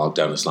not going to lock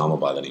down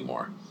Islamabad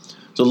anymore.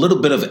 So a little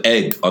bit of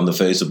egg on the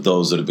face of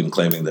those that have been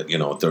claiming that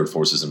a third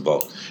force is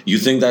involved. You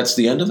think that's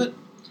the end of it?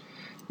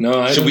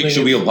 No, I should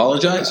we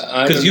apologize?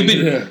 Because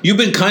you've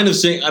been kind of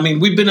saying. I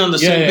mean, we've been on the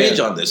same page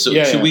on this. So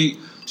should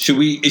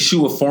we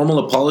issue a formal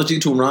apology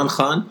to Imran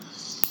Khan?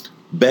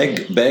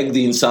 Beg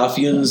the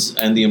Insafians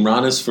and the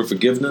Imranis for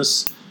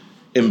forgiveness.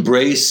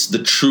 embrace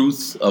the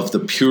truth of the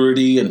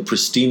purity and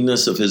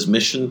pristineness of his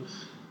mission,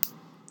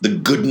 the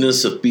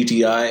goodness of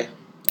PTI.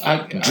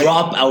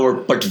 Drop our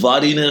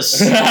patvadiness.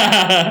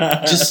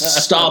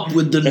 Just stop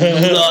with the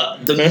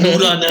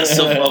nuraness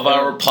of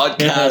our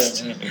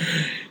podcast.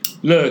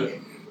 Look,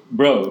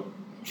 bro,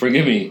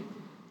 forgive me,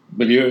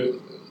 but you're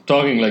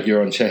talking like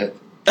you're on Shahid.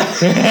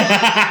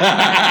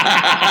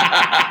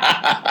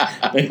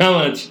 Like how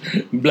much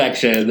black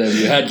Shahid have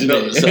you had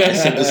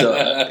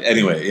today?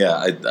 Anyway,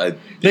 yeah,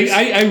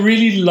 I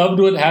really loved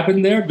what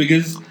happened there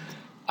because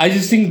I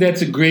just think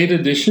that's a great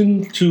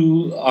addition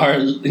to our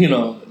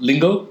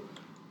lingo.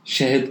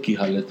 शहद की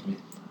हालत में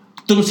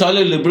तुम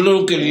साले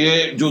लिबरलों के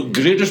लिए जो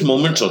greatest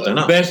moments होते हैं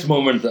ना best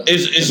moment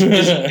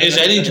is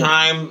any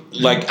time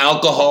like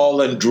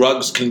alcohol and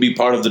drugs can be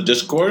part of the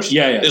discourse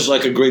is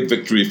like a great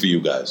victory for you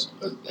guys.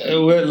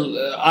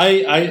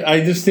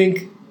 I just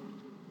think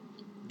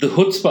the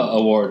Chutzpah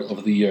Award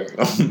of the year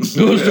goes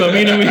to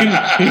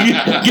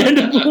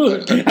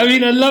Gandapur. I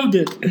mean, I loved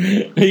it.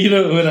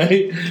 When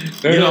I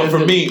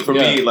for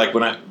me like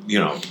when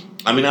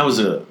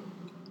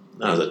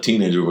I was a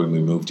teenager when we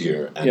moved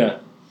here. And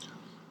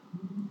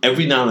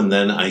every now and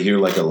then I hear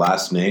like a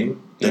last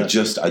name that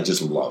I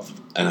just love.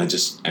 And I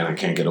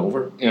can't get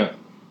over. Yeah.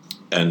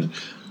 And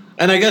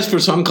I guess for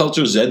some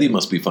cultures, Zedi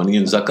must be funny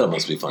and Zaka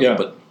must be funny. Yeah.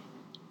 But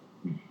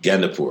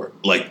Gandapur,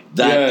 like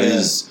that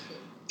is,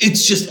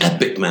 it's just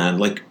epic, man.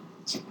 Like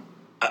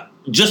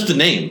just the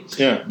name.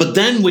 Yeah. But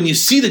then when you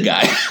see the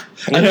guy,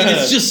 I mean,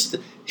 it's just,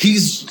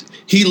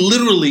 he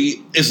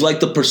literally is like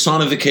the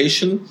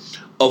personification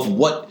of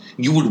what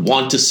you would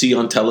want to see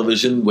on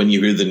television when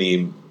you hear the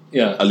name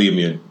Ali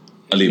Amin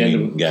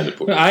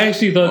Gandapur. I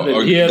actually thought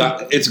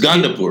that it's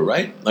Gandapur,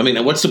 right? I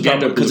mean, what's the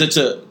problem? Because it's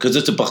a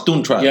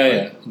Pakhtun tribe. Yeah,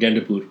 right?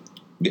 Gandapur.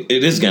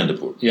 It is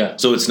Gandapur. Yeah.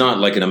 So it's not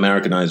like an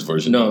Americanized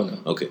version. No.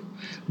 Okay.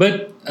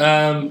 But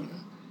the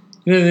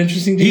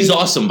interesting thing he's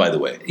awesome, by the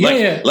way.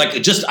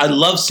 Like just I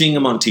love seeing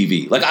him on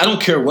TV. Like I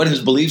don't care what his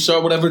beliefs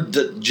are, whatever.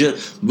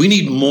 We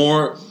need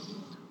more.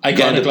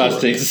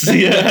 Iconoclastics.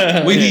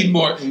 We need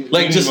more.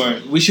 Like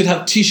we should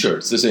have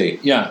T-shirts to say,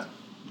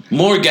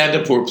 more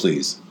Gandapur,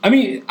 please. I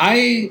mean,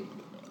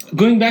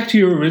 going back to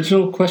your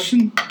original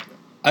question,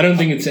 I don't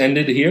think it's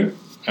ended here.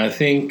 I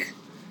think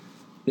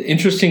the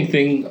interesting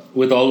thing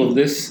with all of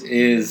this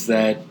is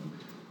that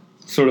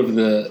sort of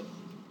a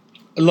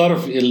lot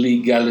of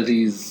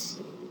illegalities,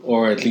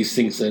 or at least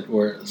things that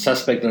were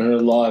suspect under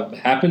the law, have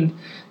happened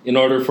in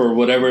order for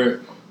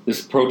whatever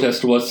this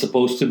protest was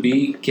supposed to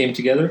be came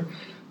together.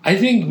 I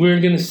think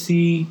we're going to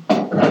see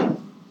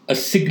a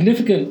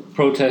significant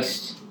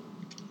protest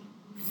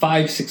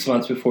 5-6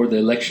 months before the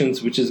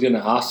elections, which is going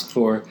to ask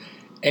for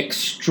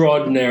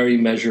extraordinary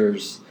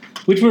measures,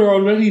 which were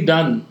already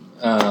done,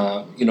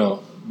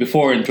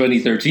 before in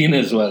 2013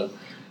 as well.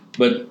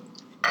 But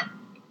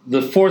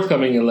the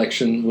forthcoming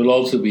election will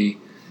also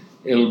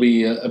it'll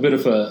be a bit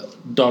of a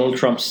Donald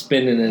Trump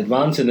spin in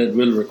advance, and it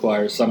will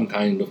require some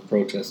kind of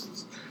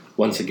protests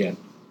once again.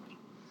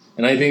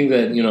 And I think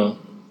that,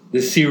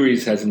 this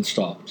series hasn't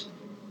stopped.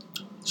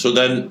 So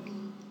then,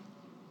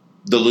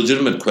 the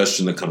legitimate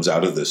question that comes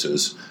out of this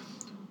is,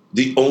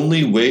 the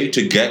only way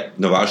to get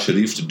Nawaz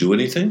Sharif to do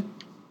anything?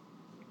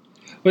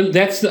 Well,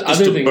 that's the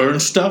other thing. To burn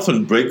stuff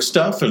and break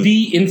stuff?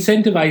 The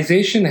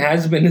incentivization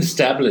has been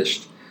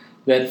established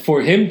that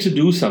for him to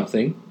do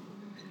something.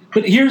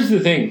 But here's the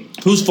thing.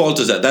 Whose fault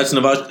is that? That's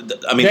Nawaz.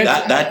 I mean,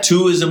 that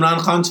too is Imran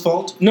Khan's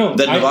fault? No.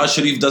 That Nawaz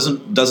Sharif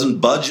doesn't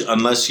budge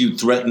unless you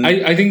threaten,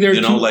 I think there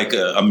are like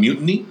a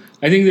mutiny?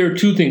 I think there are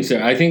two things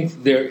there. I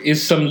think there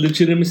is some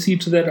legitimacy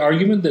to that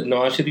argument that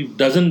Nawaz Sharif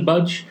doesn't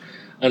budge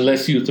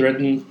unless you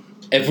threaten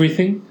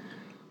everything.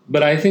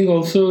 But I think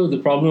also the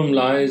problem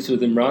lies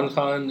with Imran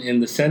Khan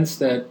in the sense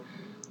that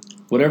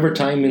whatever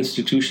time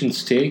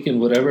institutions take and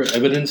whatever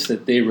evidence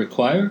that they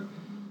require,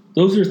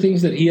 those are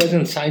things that he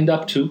hasn't signed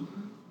up to,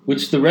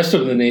 which the rest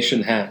of the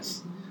nation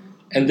has.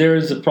 And there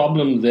is a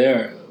problem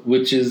there,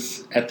 which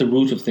is at the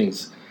root of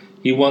things.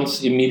 He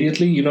wants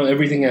immediately,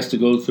 everything has to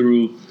go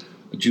through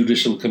a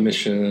judicial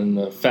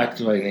commission,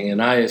 fact-finding, an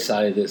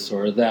ISI this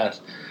or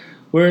that.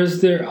 Whereas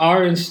there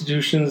are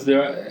institutions,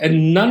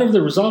 and none of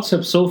the results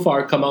have so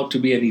far come out to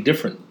be any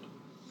different.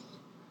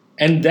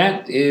 And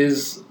that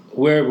is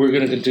where we're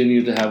going to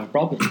continue to have a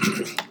problem.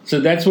 So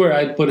that's where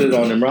I'd put it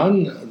on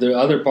Imran. The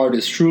other part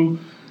is true,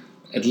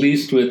 at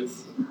least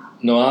with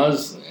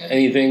Nawaz,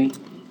 anything.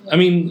 I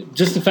mean,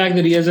 just the fact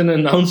that he hasn't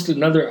announced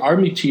another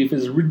army chief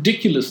is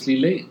ridiculously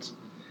late.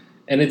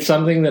 And it's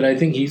something that I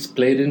think he's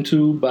played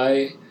into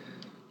by,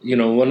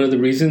 one of the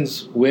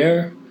reasons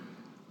where,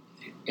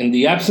 in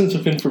the absence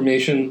of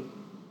information,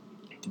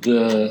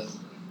 the,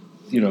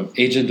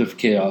 agent of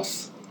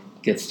chaos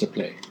gets to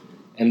play.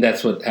 And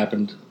that's what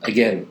happened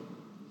again.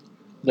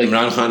 Like,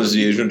 Imran Khan is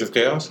the agent of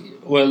chaos?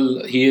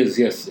 Well, he is,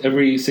 yes.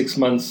 Every 6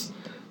 months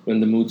when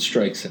the mood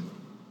strikes him.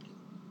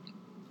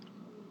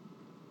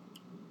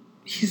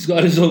 He's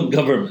got his own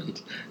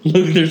government.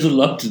 Look, there's a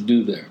lot to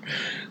do there.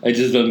 I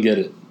just don't get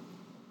it.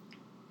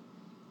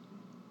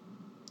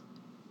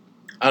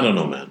 I don't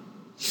know, man.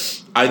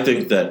 I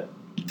think that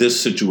this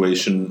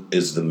situation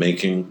is the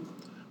making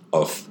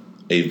of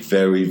a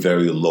very,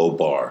 very low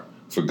bar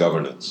for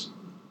governance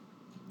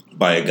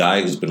by a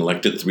guy who's been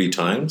elected 3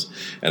 times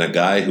and a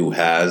guy who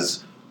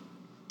has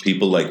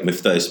people like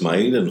Miftah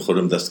Ismail and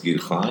Khurram Dastgir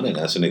Khan and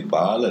Hassan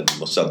Iqbal and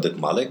Mossadegh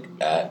Malik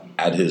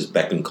at his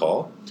beck and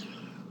call,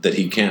 that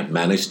he can't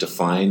manage to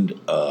find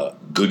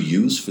good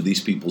use for these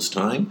people's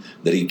time,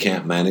 that he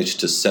can't manage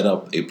to set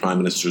up a prime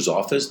minister's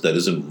office that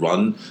isn't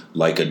run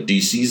like a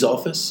DC's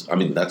office. I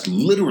mean, that's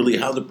literally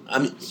how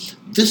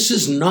this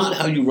is not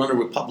how you run a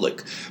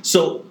republic.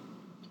 So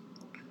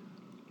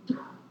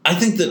I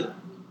think that,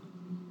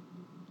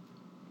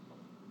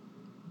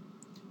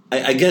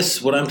 I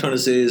guess what I'm trying to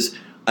say is,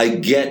 I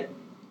get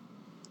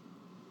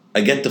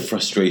the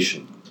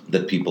frustration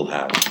that people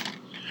have.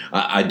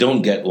 I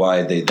don't get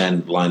why they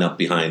then line up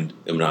behind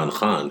Imran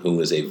Khan, who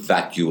is a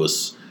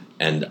vacuous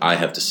and, I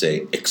have to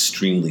say,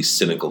 extremely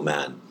cynical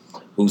man,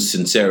 whose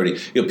sincerity,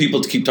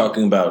 people keep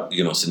talking about,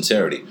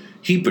 sincerity.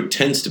 He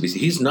pretends to be.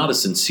 He's not a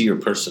sincere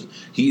person.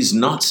 He's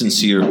not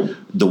sincere.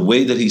 The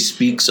way that he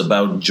speaks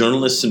about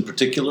journalists in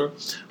particular,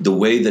 the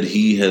way that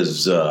he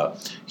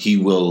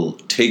will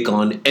take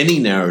on any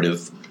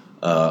narrative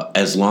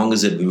as long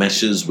as it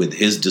meshes with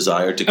his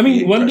desire to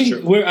create one pressure.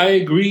 thing where I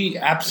agree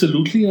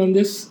absolutely on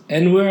this,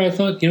 and where I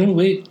thought,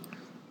 wait,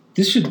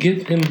 this should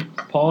give him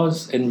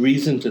pause and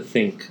reason to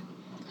think.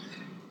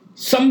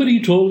 Somebody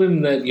told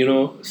him that,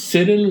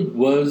 Cyril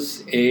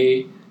was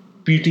a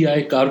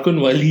PTI Karkun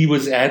while he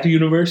was at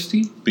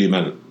university.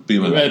 PML.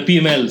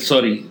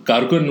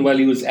 Karkun while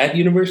he was at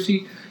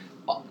university.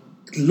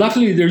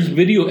 Luckily, there's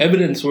video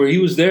evidence where he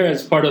was there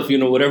as part of,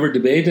 whatever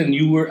debate, and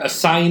you were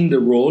assigned a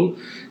role.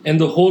 And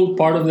the whole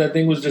part of that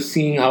thing was just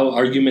seeing how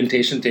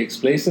argumentation takes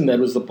place, and that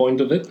was the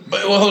point of it.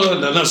 But hold on,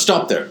 no,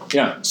 stop there.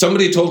 Yeah.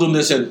 Somebody told him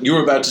this, and you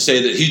were about to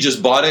say that he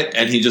just bought it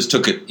and he just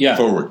took it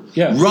forward.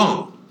 Yeah.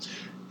 Wrong.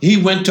 He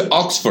went to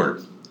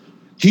Oxford.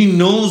 He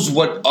knows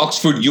what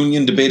Oxford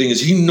Union debating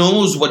is. He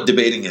knows what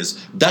debating is.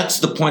 That's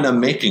the point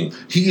I'm making.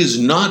 He is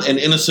not an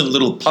innocent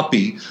little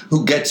puppy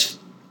who gets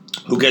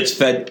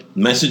fed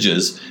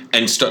messages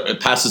and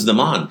passes them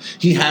on.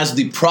 He has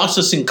the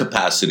processing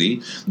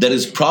capacity that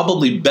is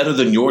probably better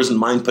than yours and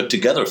mine put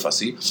together,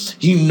 Fassi.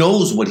 He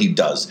knows what he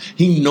does.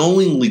 He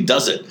knowingly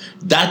does it.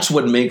 That's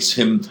what makes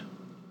him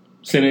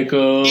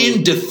cynical,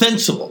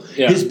 indefensible.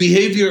 Yeah. His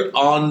behavior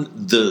on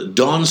the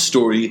Dawn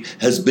story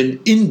has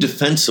been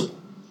indefensible.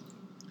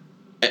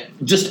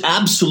 Just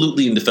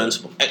absolutely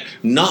indefensible.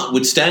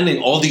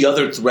 Notwithstanding all the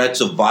other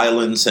threats of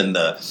violence and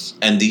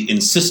the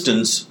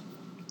insistence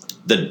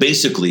that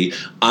basically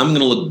I'm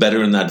going to look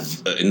better in that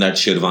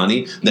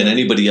sherwani than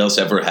anybody else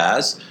ever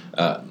has.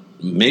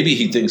 Maybe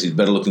he thinks he's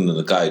better looking than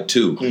the guy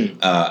too, and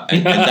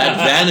that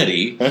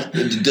vanity.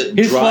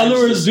 His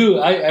followers do.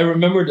 I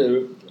remember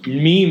the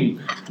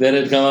meme that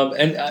had come up,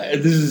 and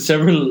this is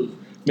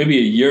maybe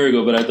a year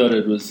ago, but I thought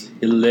it was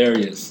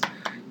hilarious.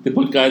 They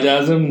put Qaid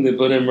Azam, they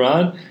put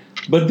Imran,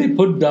 but they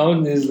put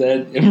down is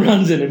that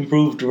Imran's an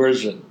improved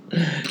version.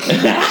 But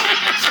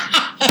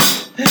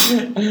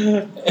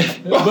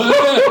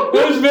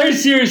it was very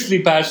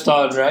seriously passed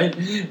on, right?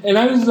 And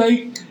I was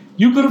like,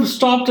 you could have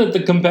stopped at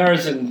the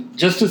comparison.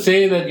 Just to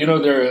say that,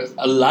 they're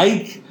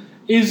alike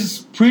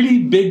is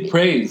pretty big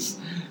praise.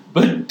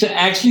 But to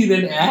actually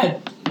then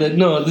add that,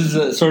 no, this is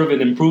a sort of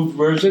an improved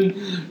version,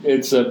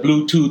 it's a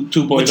Bluetooth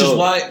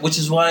 2.0. Which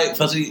is why,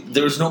 Fuzzy,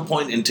 there's no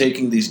point in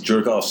taking these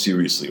jerk-offs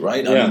seriously,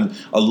 right? Yeah. I mean,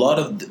 a lot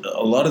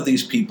of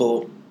these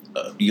people,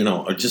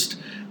 are just,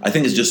 I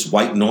think it's just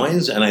white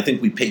noise, and I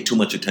think we pay too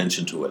much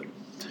attention to it.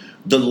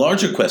 The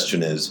larger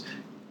question is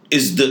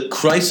the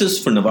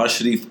crisis for Nawaz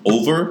Sharif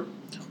over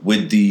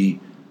with the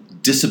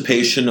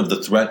dissipation of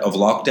the threat of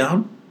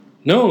lockdown?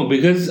 No,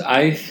 because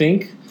I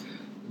think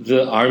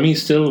the army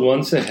still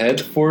wants a head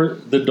for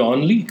the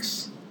Dawn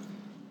leaks,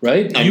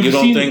 right? And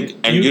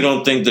you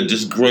don't think the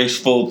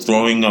disgraceful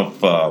throwing of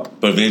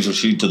Pervez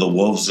Rashid to the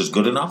wolves is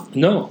good enough?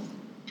 No.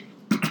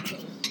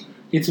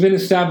 It's been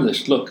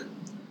established. Look,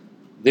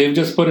 they've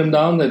just put him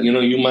down that,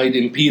 you might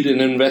impede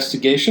an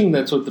investigation.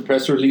 That's what the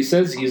press release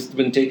says. He's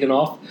been taken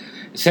off.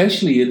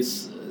 Essentially,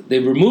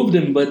 they've removed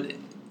him, but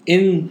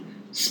in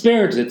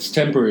spirit, it's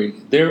temporary.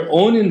 Their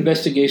own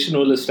investigation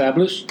will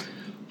establish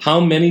how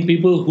many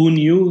people who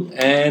knew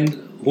and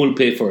who will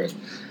pay for it.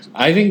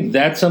 I think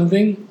that's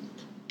something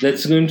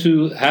that's going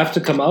to have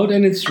to come out,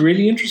 and it's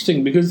really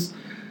interesting because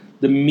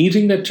the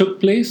meeting that took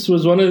place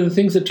was one of the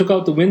things that took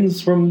out the winds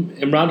from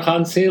Imran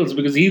Khan's sails,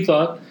 because he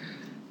thought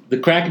the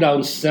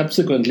crackdown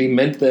subsequently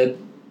meant that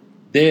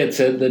they had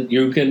said that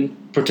you can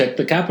protect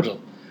the capital.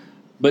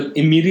 But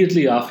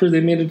immediately after,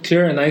 they made it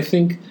clear, and I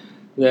think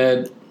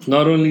that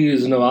not only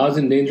is Nawaz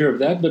in danger of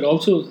that, but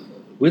also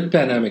with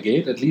Panama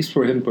Gate, at least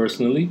for him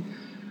personally,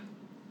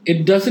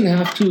 it doesn't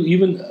have to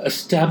even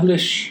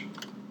establish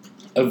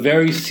a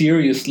very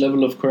serious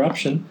level of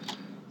corruption.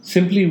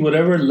 Simply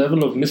whatever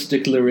level of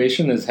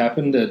misdeclaration has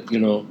happened that,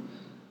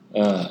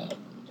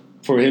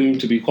 for him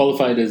to be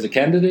qualified as a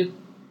candidate,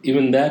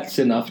 even that's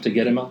enough to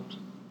get him out.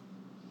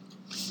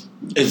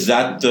 Is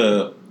that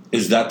the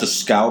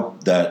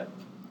scalp that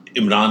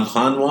Imran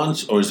Khan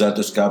wants, or is that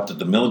the scalp that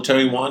the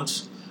military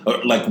wants?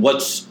 Or like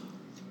what's...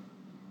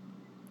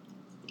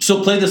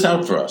 So play this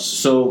out for us.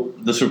 So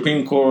the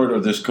Supreme Court or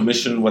this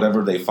commission,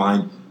 whatever they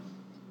find,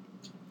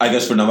 I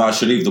guess for Nawaz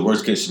Sharif, the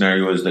worst case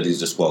scenario is that he's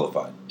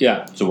disqualified.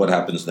 Yeah. So what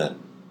happens then?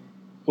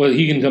 Well,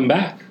 he can come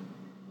back.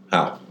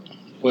 How?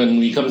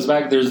 When he comes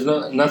back, there's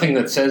nothing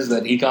that says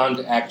that he can't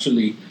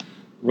actually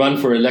run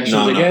for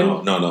elections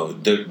again. No.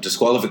 The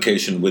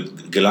disqualification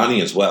with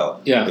Gilani as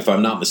well. Yeah. If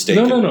I'm not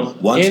mistaken. No.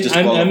 Once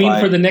disqualified, I mean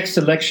for the next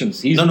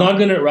elections. He's not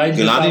going to ride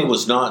this out. Gilani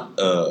was not.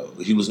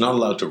 He was not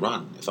allowed to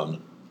run. If I'm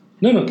not.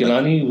 No,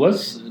 Gilani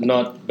was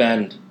not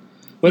banned.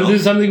 Well,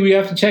 this is something we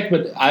have to check.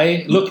 But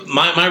look.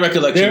 My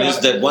recollection is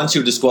that once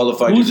you're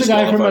disqualified, who's the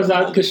guy from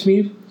Azad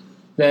Kashmir?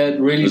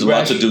 That really there's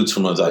lots of dudes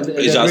from Azad.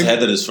 Ijaz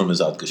Haider is from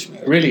Azad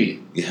Kashmir.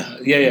 Really?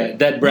 Yeah.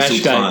 That brash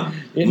guy.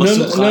 No.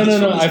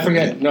 I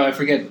forget.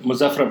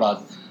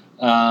 Muzaffarabad.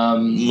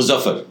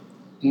 Muzaffar.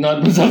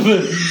 Not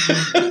Muzaffar.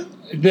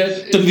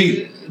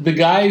 The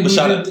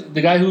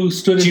guy who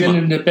stood as an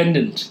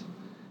independent,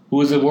 who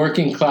was a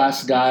working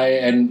class guy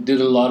and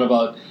did a lot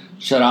about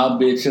sharab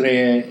bech rahe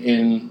hain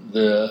in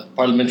the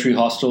parliamentary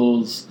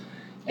hostels,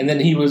 and then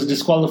he was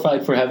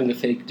disqualified for having a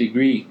fake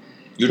degree.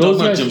 You're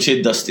talking about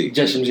Jamshed Dasti.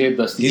 Jamshed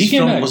Dasti. He's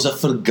from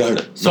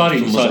Muzaffargarh.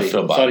 Sorry,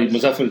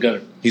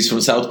 Muzaffargarh. He's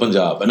from South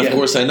Punjab. And of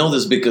course I know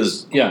this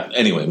because,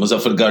 anyway,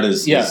 Muzaffargarh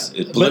is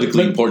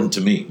politically important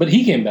to me. But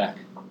he came back.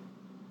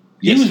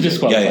 He was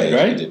disqualified,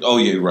 right? Oh,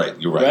 yeah, you're right.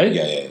 Right?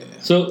 Yeah.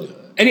 So,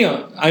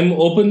 anyhow, I'm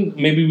open.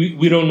 Maybe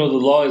we don't know the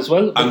law as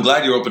well. I'm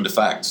glad you're open to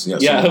facts.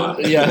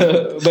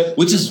 But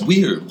which is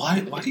weird.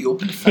 Why are you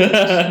open to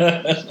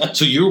facts?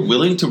 So you're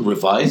willing to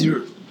revise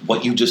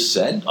what you just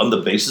said on the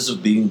basis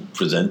of being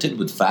presented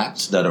with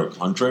facts that are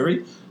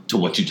contrary to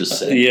what you just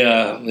said?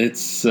 Yeah,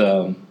 it's...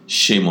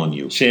 shame on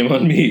you. Shame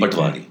on me.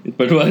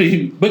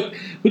 Patwari. But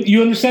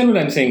you understand what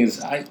I'm saying is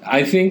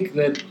I think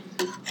that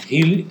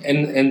he...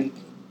 And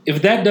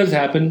if that does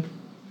happen,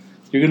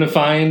 you're going to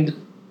find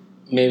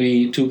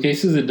maybe two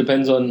cases. It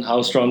depends on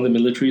how strong the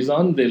military is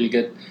on. They'll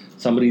get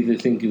somebody they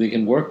think they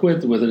can work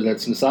with, whether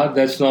that's Nisar.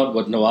 That's not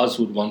what Nawaz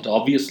would want,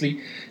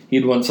 obviously.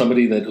 He'd want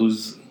somebody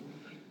whose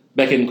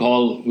beck and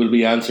call will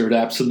be answered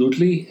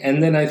absolutely.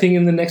 And then I think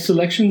in the next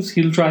elections,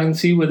 he'll try and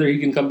see whether he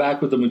can come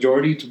back with a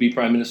majority to be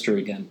prime minister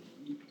again.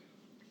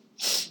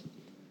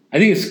 I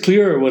think it's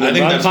clear what Imran Khan I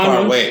think that's far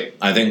away.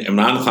 I think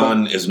Imran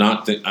Khan is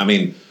not...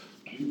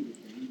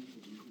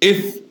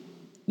 if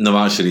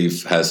Nawaz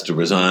Sharif has to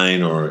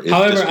resign or...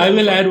 However, I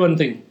will add one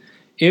thing.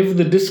 If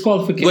the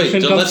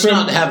disqualification comes let's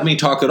not have me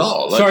talk at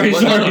all. Sorry.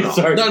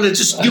 No,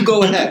 just you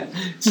go ahead.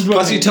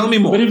 Plus, you tell me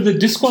more. But if the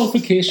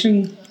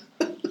disqualification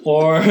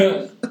or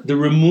the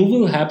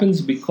removal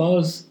happens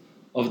because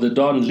of the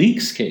Don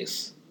Leaks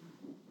case,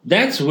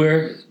 that's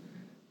where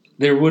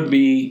there would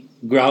be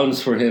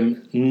grounds for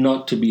him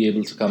not to be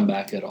able to come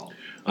back at all.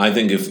 I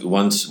think if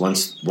once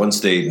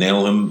they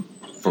nail him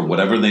for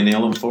whatever they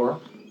nail him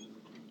for,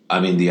 I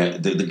mean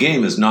the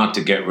game is not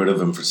to get rid of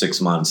him for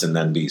 6 months and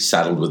then be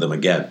saddled with him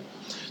again.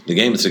 The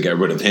game is to get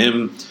rid of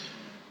him.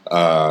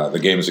 The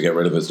game is to get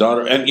rid of his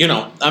daughter. And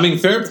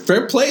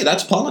fair play.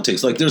 That's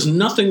politics. Like there's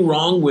nothing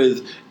wrong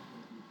with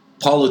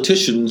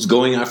politicians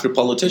going after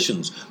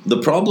politicians.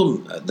 The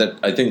problem that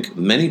I think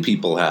many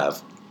people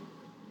have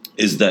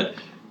is that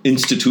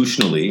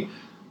institutionally,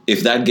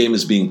 if that game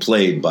is being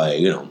played by,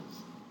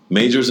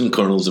 majors and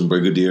colonels and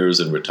brigadiers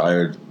and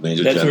retired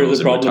major generals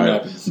and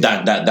retired,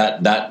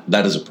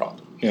 that is a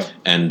problem. Yeah.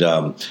 And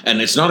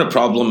it's not a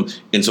problem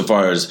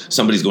insofar as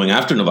somebody's going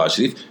after Nawaz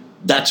Sharif.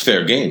 That's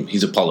fair game.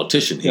 He's a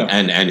politician,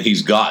 and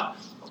he's got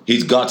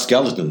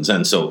skeletons,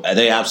 and so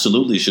they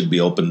absolutely should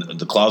be open.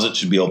 The closet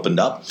should be opened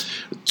up.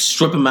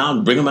 Strip him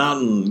out, bring him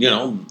out, and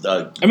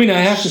I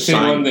have to say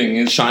one thing: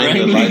 is shine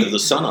the light of the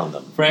sun on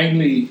them.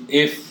 Frankly,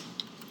 if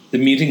the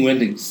meeting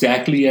went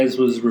exactly as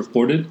was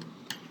reported,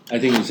 I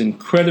think it was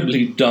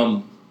incredibly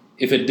dumb,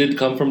 if it did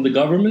come from the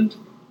government,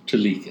 to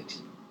leak it.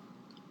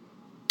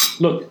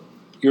 Look,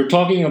 you're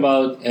talking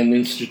about an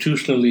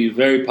institutionally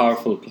very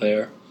powerful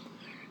player.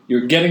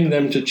 You're getting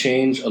them to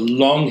change a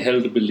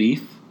long-held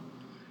belief,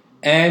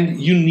 and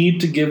you need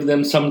to give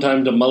them some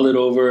time to mull it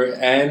over.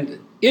 And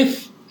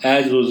if,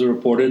 as was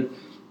reported,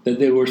 that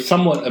they were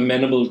somewhat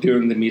amenable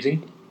during the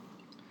meeting,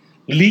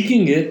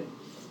 leaking it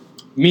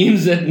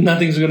means that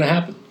nothing's going to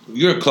happen.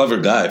 You're a clever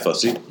guy,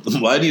 Fussy.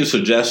 Why do you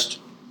suggest...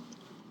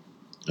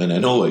 And I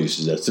know why you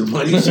suggest it.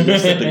 Why do you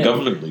suggest that the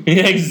government leak?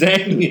 Yeah,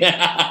 exactly.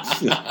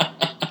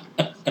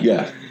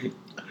 Yeah.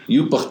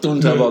 You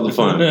Pakhtuns have all the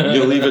fun.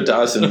 You leave it to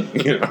us and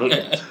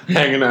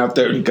hanging out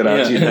there in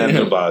Karachi and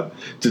Ahmedabad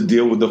to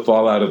deal with the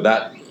fallout of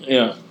that.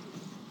 Yeah.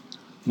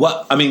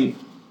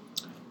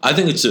 I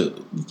think it's a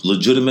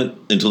legitimate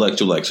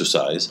intellectual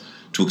exercise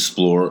to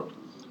explore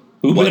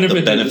what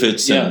the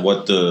benefits and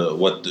what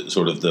the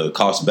sort of the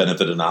cost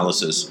benefit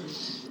analysis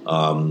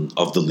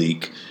of the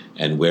leak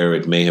and where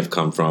it may have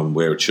come from,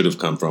 where it should have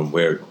come from,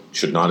 where it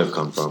should not have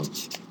come from.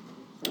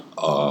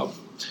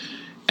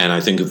 And I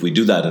think if we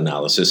do that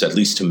analysis, at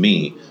least to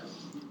me,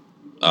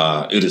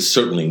 it is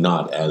certainly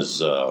not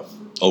as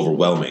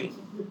overwhelming,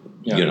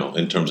 Yeah. you know,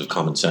 in terms of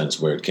common sense,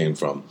 where it came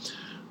from,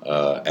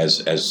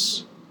 as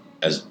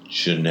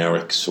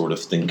generic sort of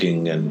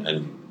thinking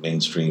and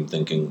mainstream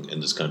thinking in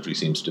this country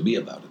seems to be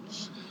about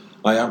it.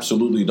 I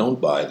absolutely don't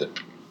buy that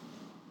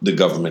the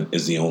government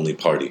is the only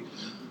party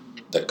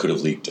that could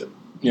have leaked it.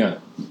 Yeah.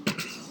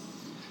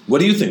 What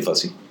do you think,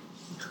 Fussy?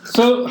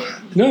 So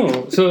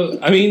no. So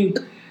I mean,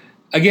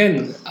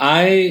 again,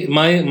 my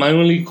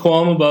only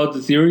qualm about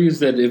the theory is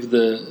that if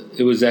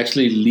it was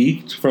actually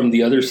leaked from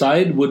the other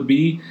side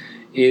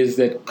is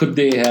that could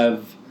they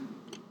have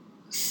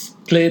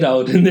played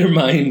out in their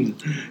mind,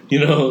 you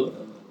know,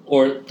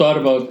 or thought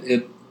about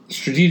it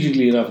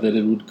strategically enough that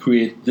it would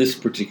create this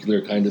particular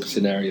kind of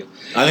scenario.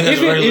 I think that's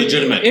very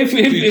legitimate.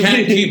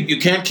 You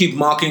can't keep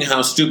mocking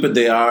how stupid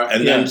they are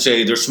and then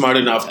say they're smart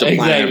enough to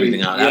plan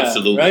everything out. Yeah,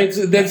 absolutely. Right?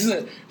 So that's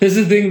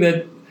the thing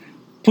that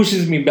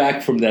pushes me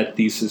back from that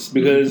thesis,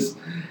 because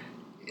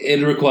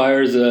it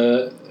requires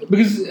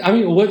because I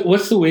mean,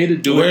 what's the way to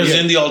do Whereas it?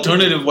 in the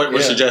alternative, what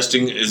we're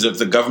suggesting is if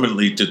the government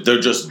leaked it,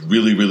 they're just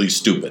really, really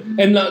stupid.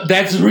 And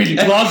that's really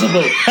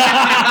plausible.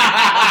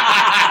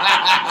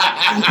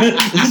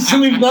 So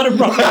we've got a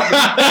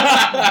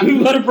problem.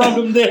 We've got a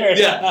problem there.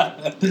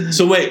 Yeah.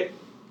 So wait.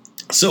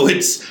 So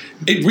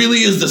it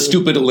really is the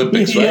stupid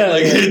Olympics,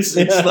 right? It's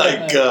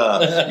like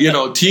you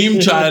know, Team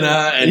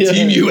China and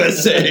Team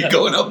USA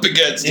going up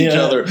against each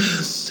other.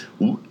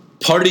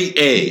 Party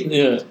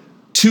A,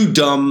 too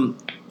dumb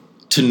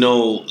to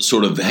know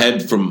sort of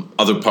head from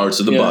other parts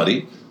of the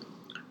body,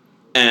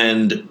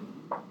 and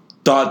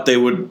thought they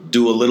would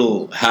do a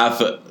little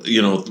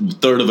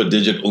third of a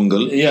digit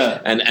ungal,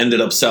 and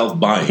ended up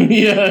self-buying.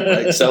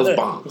 Right?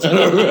 Self-bomb.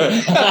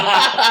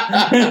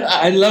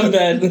 I love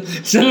that.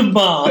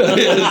 Self-bomb.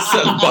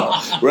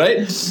 Self-bomb, right?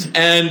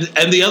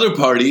 And the other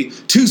party,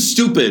 too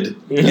stupid,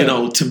 you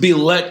know, to be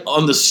let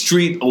on the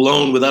street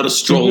alone without a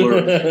stroller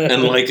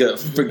and like a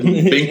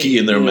freaking binky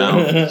in their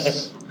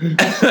mouth.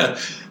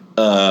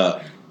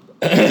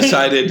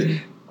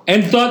 Decided...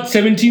 And thought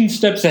 17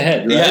 steps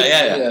ahead, right?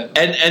 Yeah.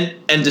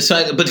 And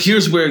decided, but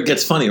here's where it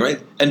gets funny,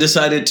 right? And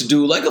decided to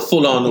do like a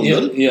full-on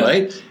ungal,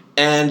 right?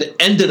 And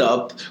ended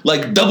up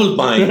like double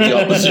buying the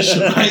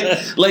opposition,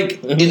 right?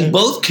 Like in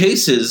both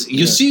cases,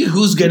 you see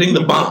who's getting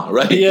the bomb,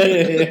 right?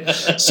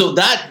 So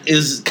that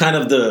is kind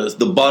of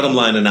the bottom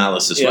line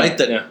analysis, right?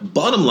 That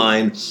bottom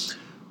line,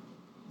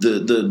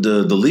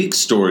 the leak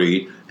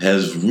story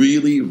has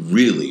really,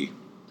 really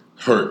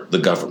hurt the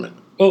government.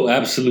 Oh,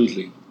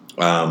 absolutely.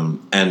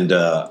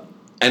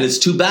 And it's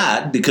too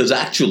bad, because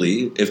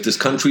actually, if this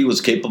country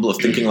was capable of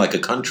thinking like a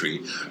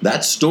country,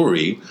 that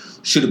story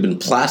should have been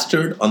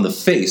plastered on the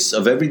face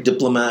of every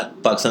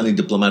Pakistani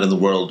diplomat in the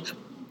world,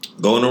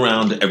 going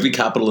around every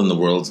capital in the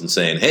world and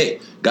saying, "Hey,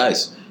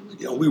 guys,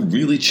 you know, we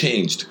really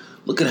changed.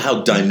 Look at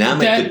how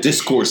dynamic the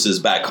discourse is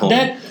back home.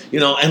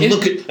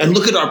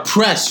 Look at our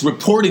press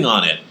reporting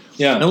on it."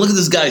 Yeah. And look at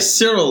this guy,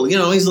 Cyril. You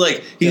know, he's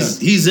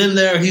in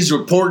there, he's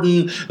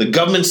reporting, the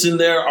government's in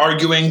there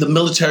arguing, the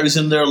military's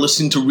in there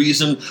listening to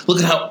reason. Look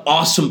at how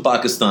awesome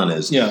Pakistan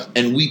is. Yeah.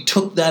 And we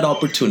took that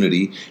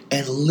opportunity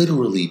and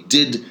literally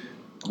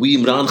we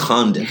Imran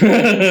Khan did.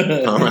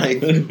 All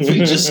right? We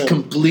just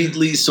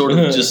completely sort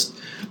of just,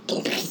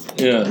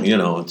 you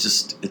know,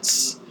 just,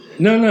 it's...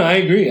 No, I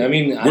agree. I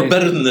mean... We're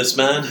better than this,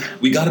 man.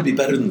 We got to be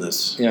better than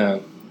this. Yeah.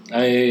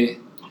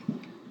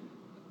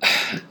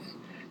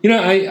 You know,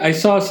 I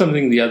saw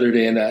something the other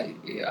day, and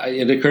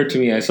it occurred to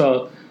me. I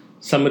saw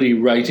somebody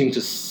writing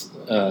to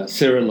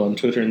Cyril on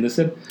Twitter, and they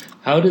said,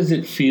 "How does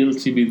it feel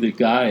to be the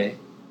guy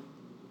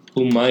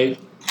who might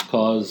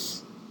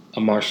cause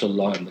a martial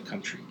law in the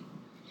country?"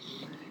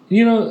 And,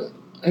 you know,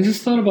 I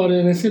just thought about it,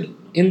 and I said,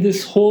 in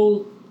this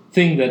whole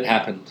thing that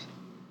happened,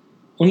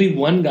 only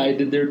one guy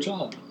did their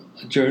job.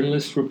 A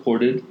journalist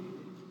reported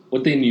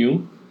what they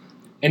knew.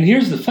 And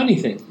here's the funny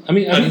thing. I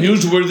mean, a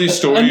newsworthy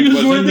story. A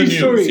newsworthy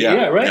story.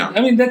 Yeah, right? Yeah.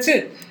 I mean, that's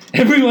it.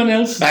 Everyone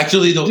else...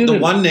 Actually, the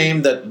one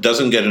name that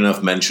doesn't get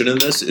enough mention in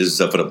this is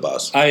Zafar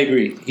Abbas. I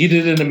agree. He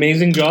did an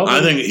amazing job.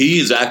 I think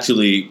he's a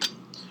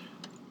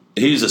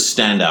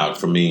standout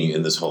for me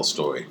in this whole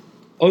story.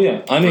 Oh,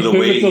 yeah.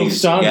 Unequivocal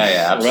stance.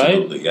 Yeah,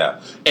 absolutely, right?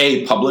 Yeah.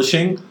 A,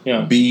 publishing.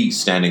 Yeah. B,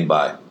 standing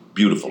by.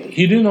 Beautiful.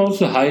 He didn't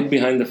also hide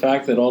behind the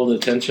fact that all the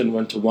attention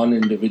went to one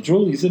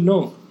individual. He said,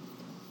 no.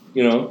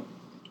 You know...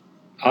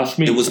 Ask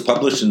me. It was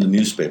published in the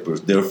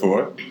newspapers,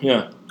 therefore,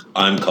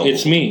 I'm culpable.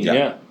 It's me,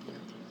 yeah.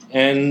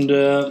 And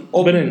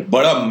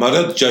बड़ा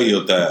मदद चाहिए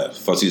होता है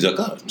फसीज़ा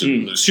का.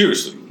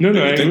 Seriously, no,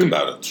 I think agree.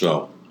 about it.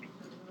 So,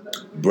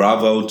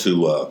 bravo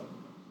to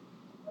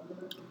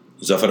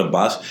Zafar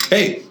Abbas.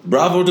 Hey,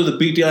 bravo to the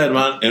PTI and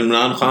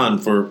Imran Khan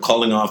for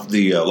calling off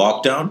the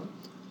lockdown.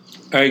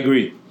 I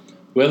agree.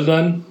 Well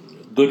done.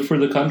 Good for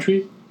the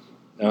country.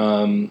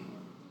 We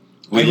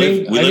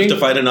live to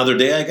fight another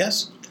day, I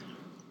guess.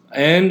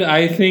 And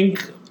I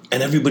think...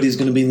 And everybody's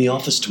going to be in the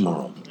office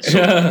tomorrow.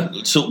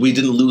 So we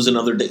didn't lose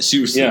another day.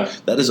 Seriously,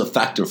 that is a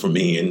factor for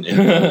me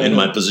in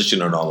my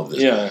position on all of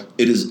this. Yeah.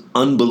 It is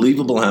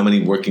unbelievable how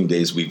many working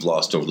days we've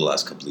lost over the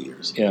last couple of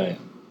years. Yeah.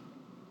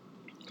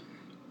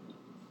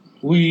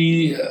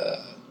 We...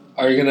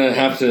 are going to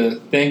have to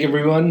thank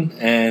everyone,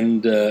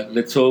 and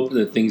let's hope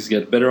that things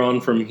get better on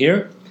from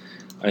here.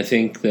 I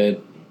think that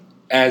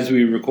as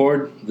we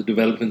record, the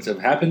developments have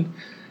happened,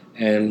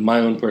 and my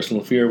own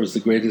personal fear was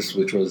the greatest,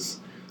 which was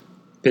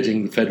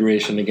pitting the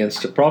Federation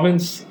against a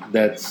province.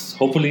 That's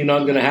hopefully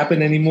not going to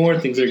happen anymore.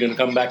 Things are going to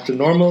come back to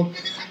normal.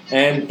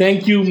 And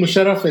thank you,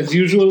 Musharraf, as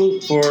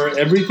usual, for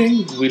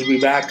everything. We'll be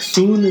back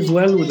soon as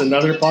well with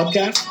another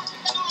podcast.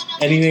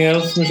 Anything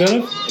else,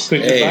 Musharraf? A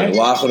quick goodbye?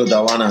 Wa akhiru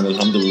dawana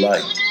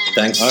alhamdulillah.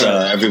 Thanks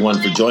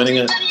everyone for joining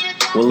us.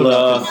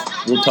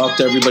 We'll talk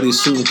to everybody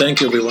soon. Thank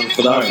you everyone.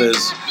 Khuda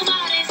Hafiz.